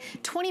 FlexPay,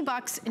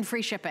 $20 in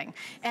free shipping.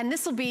 And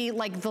this will be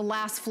like the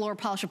last floor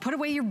polisher. Put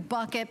away your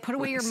bucket, put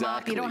away your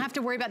mop. You don't have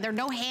to worry about, there's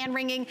no hand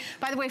wringing.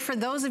 By the way, for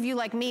those of you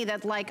like me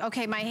that like,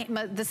 okay,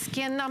 the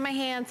skin on my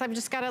hands, I've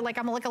just got to like,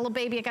 I'm like a little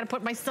baby. I got to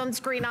put my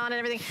sunscreen on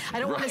and everything. I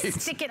don't want to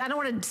stick it. I don't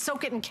want to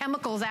soak it in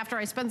chemicals after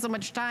I spend so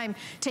much time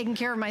taking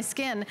care of my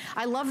skin.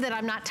 I love that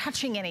I'm not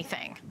touching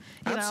anything.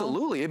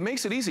 Absolutely. It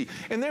makes it easy.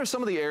 And there are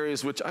some of the areas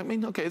areas, which, I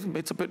mean, okay,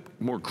 it's a bit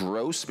more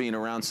gross being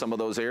around some of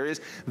those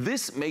areas.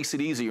 This makes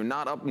it easy. You're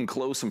not up and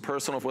close and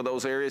personal for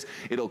those areas.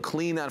 It'll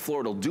clean that floor.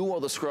 It'll do all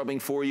the scrubbing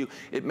for you.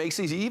 It makes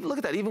it easy. Even, look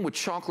at that, even with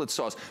chocolate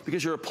sauce,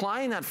 because you're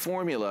applying that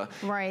formula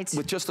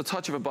with just a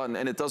touch of a button,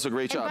 and it does a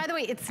great job. And by the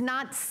way, it's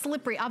not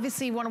slippery.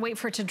 Obviously, you want to wait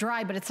for it to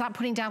dry, but it's not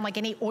putting down like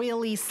any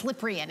oily,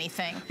 slippery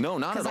anything. No,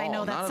 not at all. Because I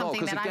know that's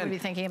something that I would be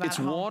thinking about. It's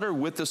water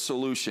with the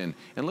solution.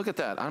 And look at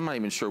that. I'm not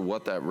even sure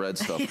what that red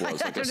stuff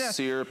was. Like a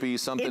syrupy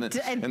something.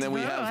 And then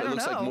we have, it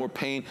looks like more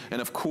paint.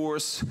 And of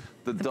course,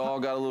 the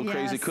dog got a little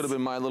crazy. Could have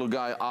been my little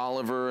guy,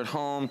 Oliver, at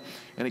home.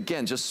 And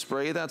again, just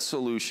spray that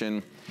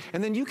solution.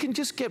 And then you can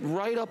just get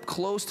right up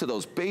close to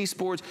those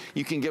baseboards.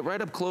 You can get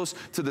right up close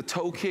to the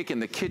toe kick in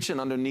the kitchen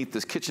underneath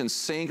this kitchen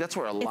sink. That's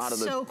where a lot of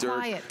the dirt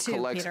collects. It's so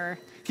quiet too, Peter.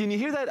 Can you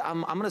hear that?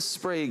 I'm going to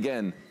spray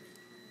again.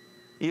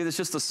 Yeah, there's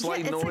just a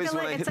slight noise.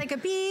 It's like a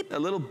beep. A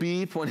little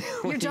beep when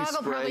your dog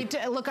will probably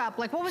look up.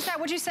 Like, what was that?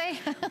 What'd you say?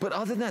 But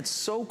other than that,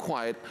 so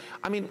quiet.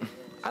 I mean,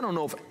 I don't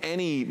know if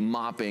any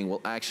mopping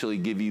will actually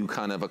give you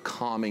kind of a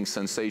calming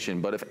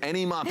sensation, but if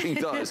any mopping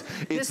does,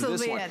 it's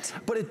this one.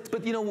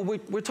 But you know,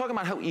 we're talking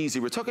about how easy,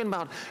 we're talking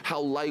about how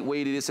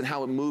lightweight it is and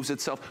how it moves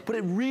itself, but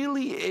it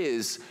really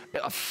is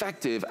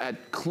effective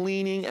at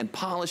cleaning and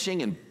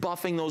polishing and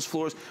buffing those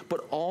floors,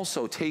 but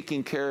also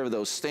taking care of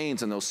those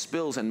stains and those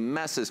spills and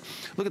messes.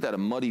 Look at that, a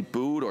muddy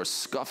boot or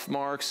scuff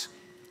marks.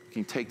 You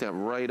can take that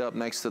right up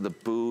next to the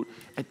boot.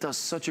 It does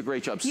such a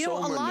great job. You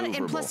know,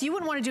 and plus you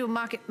wouldn't want to do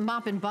a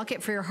mop and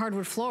bucket for your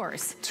hardwood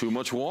floors. Too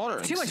much water.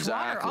 Too much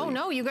water. Oh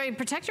no, you got to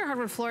protect your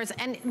hardwood floors.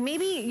 And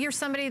maybe you're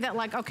somebody that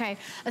like, okay,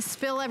 a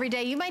spill every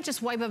day. You might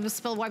just wipe up a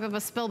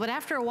spill, but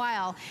after a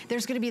while,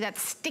 there's going to be that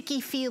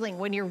sticky feeling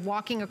when you're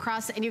walking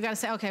across and you got to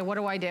say, okay, what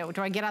do I do?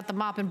 Do I get out the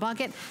mop and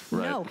bucket?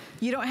 Right. No,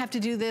 you don't have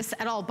to do this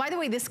at all. By the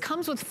way, this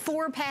comes with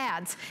 4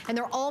 pads and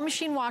they're all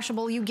machine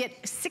washable. You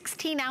get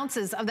 16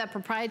 ounces of that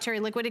proprietary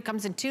liquid. It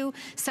comes in 2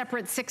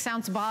 separate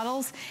 6-ounce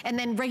bottles, and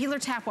then regular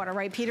tap water,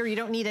 right, Peter? You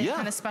don't need any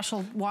kind of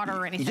special water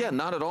or anything. Yeah,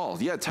 not at all.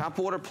 Yeah, tap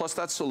water plus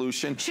that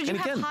solution. Should you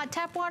have hot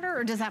tap water,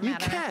 or does that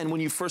matter? You can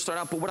when you first start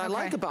out, but what I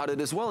like about it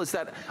as well is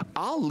that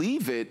I'll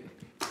leave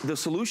the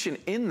solution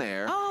in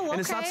there, and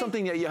it's not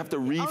something that you have to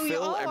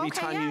refill every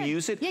time you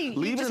use it. Yeah,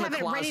 leave it in the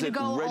closet,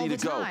 ready to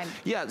go. Time.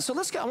 Yeah, so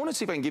I want to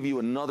see if I can give you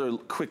another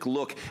quick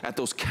look at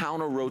those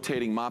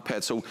counter-rotating mop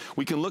pads, so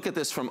we can look at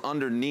this from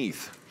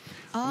underneath.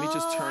 Let me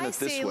just turn it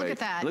this way. Look at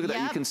that. Look at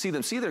that. You can see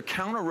them. See, they're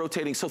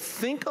counter-rotating. So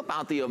think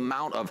about the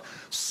amount of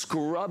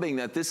scrubbing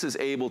that this is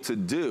able to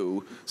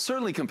do,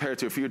 certainly compared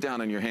to if you're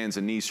down on your hands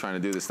and knees trying to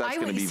do this. That's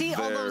going to be very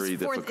difficult. I would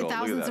see all those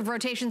thousands of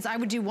rotations. I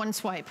would do 1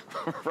 swipe.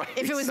 Right,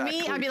 if it was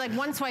me, I'd be like,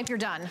 1 swipe, you're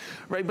done.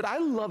 Right, but I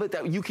love it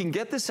that you can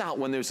get this out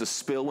when there's a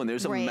spill, when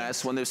there's a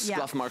mess, when there's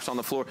scuff marks on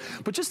the floor.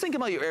 But just think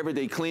about your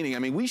everyday cleaning. I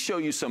mean, we show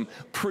you some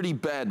pretty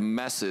bad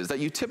messes that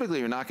you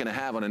typically are not going to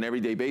have on an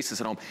everyday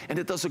basis at home, and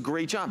it does a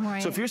great job.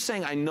 Right. So if you're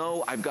saying, I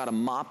know I've got to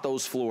mop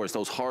those floors,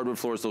 those hardwood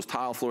floors, those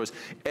tile floors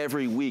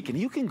every week, and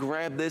you can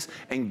grab this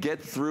and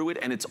get through it,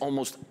 and it's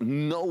almost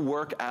no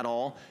work at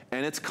all,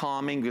 and it's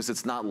calming because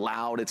it's not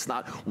loud, it's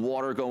not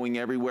water going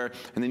everywhere,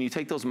 and then you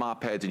take those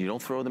mop pads and you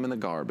don't throw them in the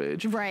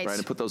garbage, right,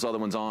 and put those other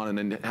ones on, and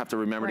then have to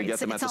remember to get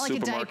them at the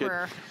supermarket. Like a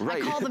diaper.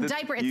 Right. I call them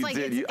diaper. It's like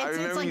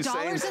it's like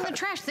dollars in the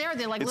trash. They're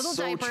like little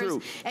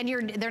diapers, and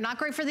they're not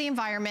great for the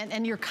environment,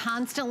 and you're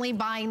constantly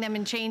buying them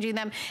and changing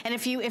them, and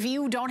if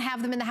you don't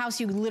have them in the house,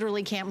 you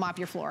literally can't mop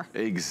your floor.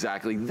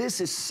 Exactly.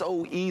 This is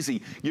so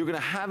easy. You're going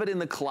to have it in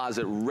the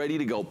closet ready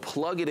to go.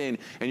 Plug it in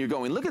and you're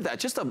going. Look at that.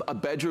 Just a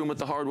bedroom with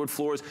the hardwood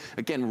floors.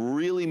 Again,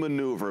 really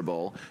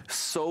maneuverable.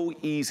 So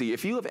easy.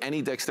 If you have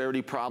any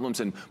dexterity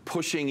problems in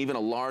pushing even a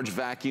large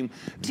vacuum,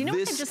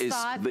 this is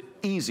the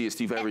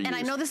easiest you've ever used. And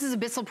I know this is a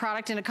Bissell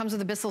product and it comes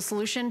with a Bissell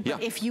solution,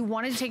 but if you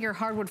wanted to take your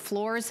hardwood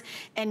floors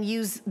and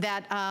use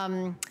that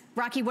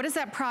Rocky, what is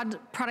that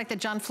product that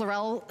John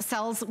Florell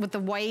sells with the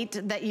white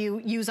that you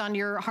use on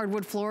your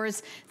hardwood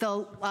floors?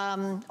 The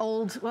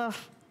old...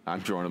 I'm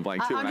drawing a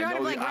blank too, and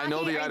I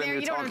know the item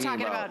you're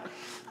talking about.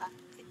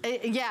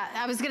 Yeah,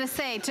 I was gonna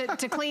say,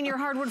 to clean your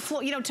hardwood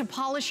floor, you know, to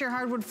polish your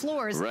hardwood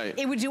floors,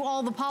 it would do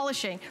all the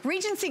polishing.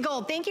 Regency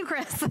Gold, thank you,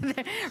 Chris.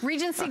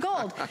 Regency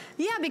Gold.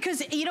 Yeah,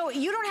 because, you know,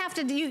 you don't have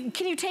to,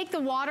 can you take the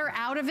water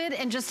out of it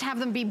and just have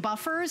them be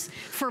buffers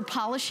for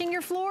polishing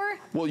your floor?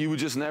 Well, you would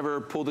just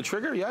never pull the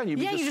trigger, you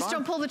just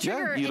don't pull the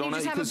trigger, and you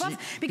just have a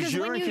buff. Because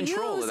when you use,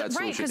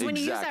 because when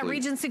you use that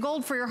Regency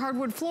Gold for your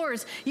hardwood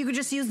floors, you could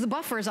just use the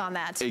buffers on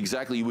that.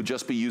 Exactly, you would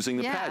just be using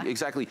the pad,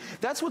 exactly.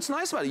 That's what's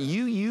nice about it.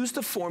 You use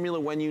the formula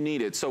when you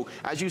need it. So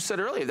as you said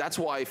earlier, that's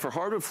why for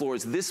hardwood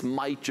floors, this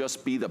might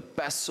just be the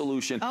best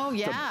solution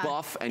to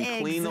buff and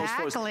clean those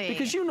floors.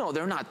 Because you know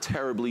they're not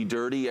terribly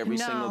dirty every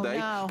single day,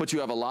 but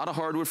you have a lot of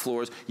hardwood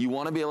floors. You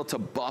want to be able to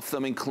buff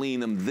them and clean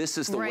them. This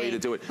is the way to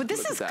do it. But this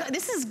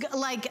is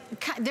like,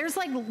 there's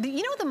like,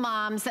 you know the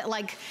moms that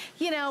like,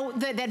 you know,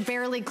 that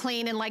barely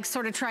clean and like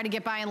sort of try to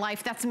get by in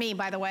life. That's me,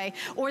 by the way.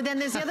 Or then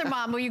there's the other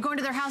mom where you go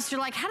into their house,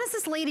 you're like, how does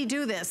this lady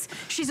do this?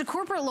 She's a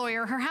corporate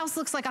lawyer. Her house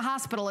looks like a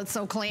hospital. It's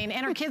so clean.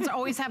 And her kids are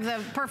always always have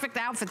the perfect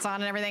outfits on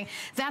and everything.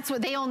 That's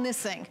what, they own this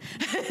thing.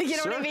 You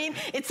know what I mean?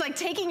 It's like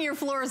taking your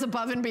floors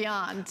above and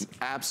beyond.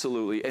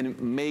 Absolutely, and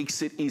it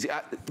makes it easy.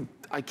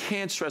 I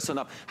can't stress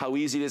enough how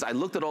easy it is. I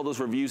looked at all those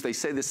reviews. They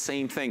say the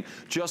same thing.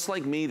 Just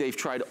like me, they've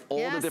tried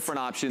all the different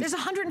options. There's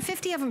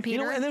 150 of them, Peter.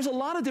 You know, and there's a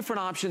lot of different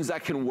options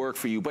that can work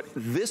for you, but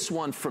this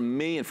one for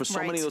me and for so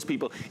many of those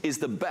people is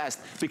the best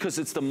because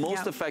it's the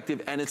most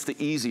effective and it's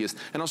the easiest.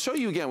 And I'll show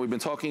you again, we've been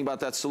talking about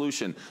that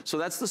solution. So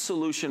that's the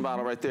solution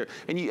bottle right there.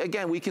 And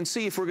again, we can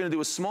see if we're gonna do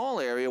a small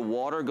area,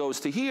 water goes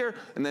to here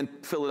and then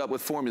fill it up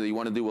with formula. You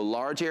wanna do a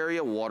large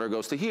area, water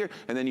goes to here,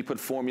 and then you put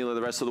formula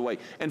the rest of the way.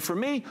 And for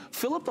me,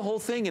 fill up the whole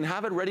thing and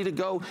have it ready to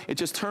go. It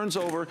just turns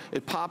over,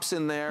 it pops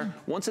in there.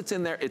 Once it's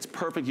in there, it's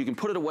perfect. You can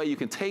put it away, you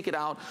can take it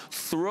out,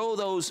 throw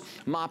those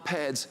mop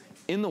pads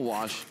in the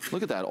wash.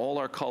 Look at that, all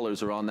our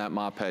colors are on that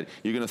mop pad.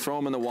 You're gonna throw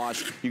them in the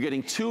wash. You're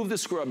getting 2 of the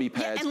scrubby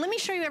pads. Yeah, and let me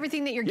show you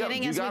everything that you're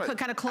getting as we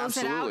kind of close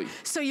it out.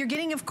 So you're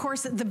getting, of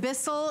course, the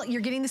Bissell,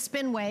 you're getting the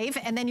Spin Wave,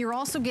 and then you're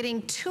also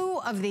getting 2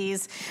 of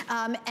these.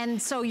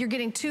 And so you're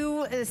getting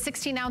 2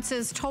 16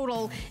 ounces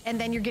total, and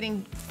then you're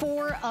getting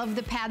 4 of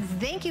the pads.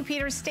 Thank you,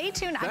 Peter. Stay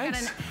tuned. I've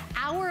got an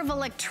hour of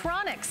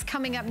electronics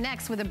coming up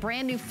next with a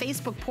brand new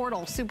Facebook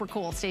portal. Super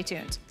cool. Stay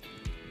tuned.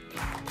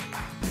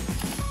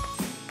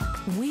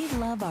 We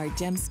love our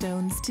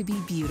gemstones to be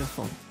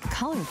beautiful,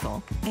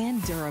 colorful,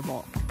 and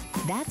durable.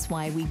 That's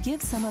why we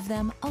give some of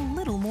them a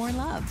little more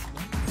love.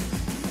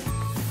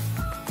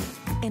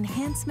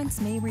 Enhancements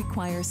may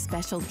require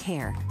special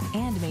care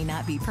and may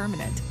not be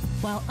permanent,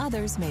 while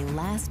others may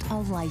last a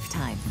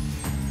lifetime.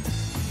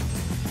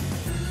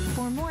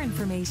 For more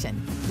information,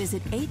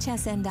 visit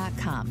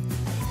hsn.com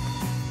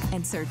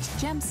and search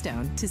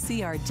gemstone to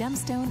see our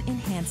gemstone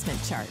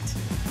enhancement chart.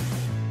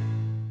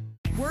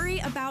 Worry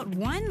about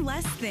one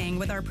less thing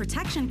with our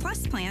Protection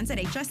Plus plans at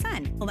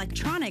HSN.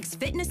 Electronics,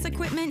 fitness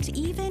equipment,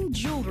 even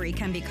jewelry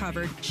can be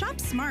covered. Shop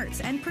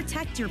smart and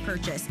protect your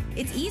purchase.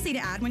 It's easy to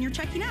add when you're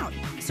checking out.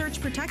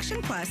 Search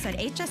Protection Plus at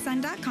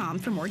hsn.com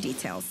for more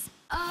details.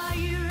 Are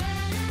you ready?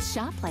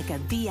 Shop like a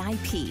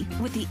VIP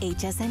with the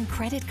HSN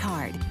credit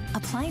card.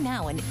 Apply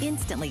now and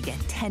instantly get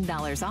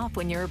 $10 off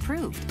when you're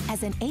approved.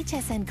 As an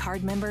HSN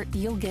card member,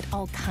 you'll get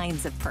all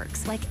kinds of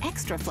perks like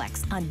extra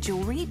flex on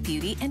jewelry,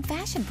 beauty, and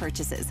fashion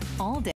purchases all day.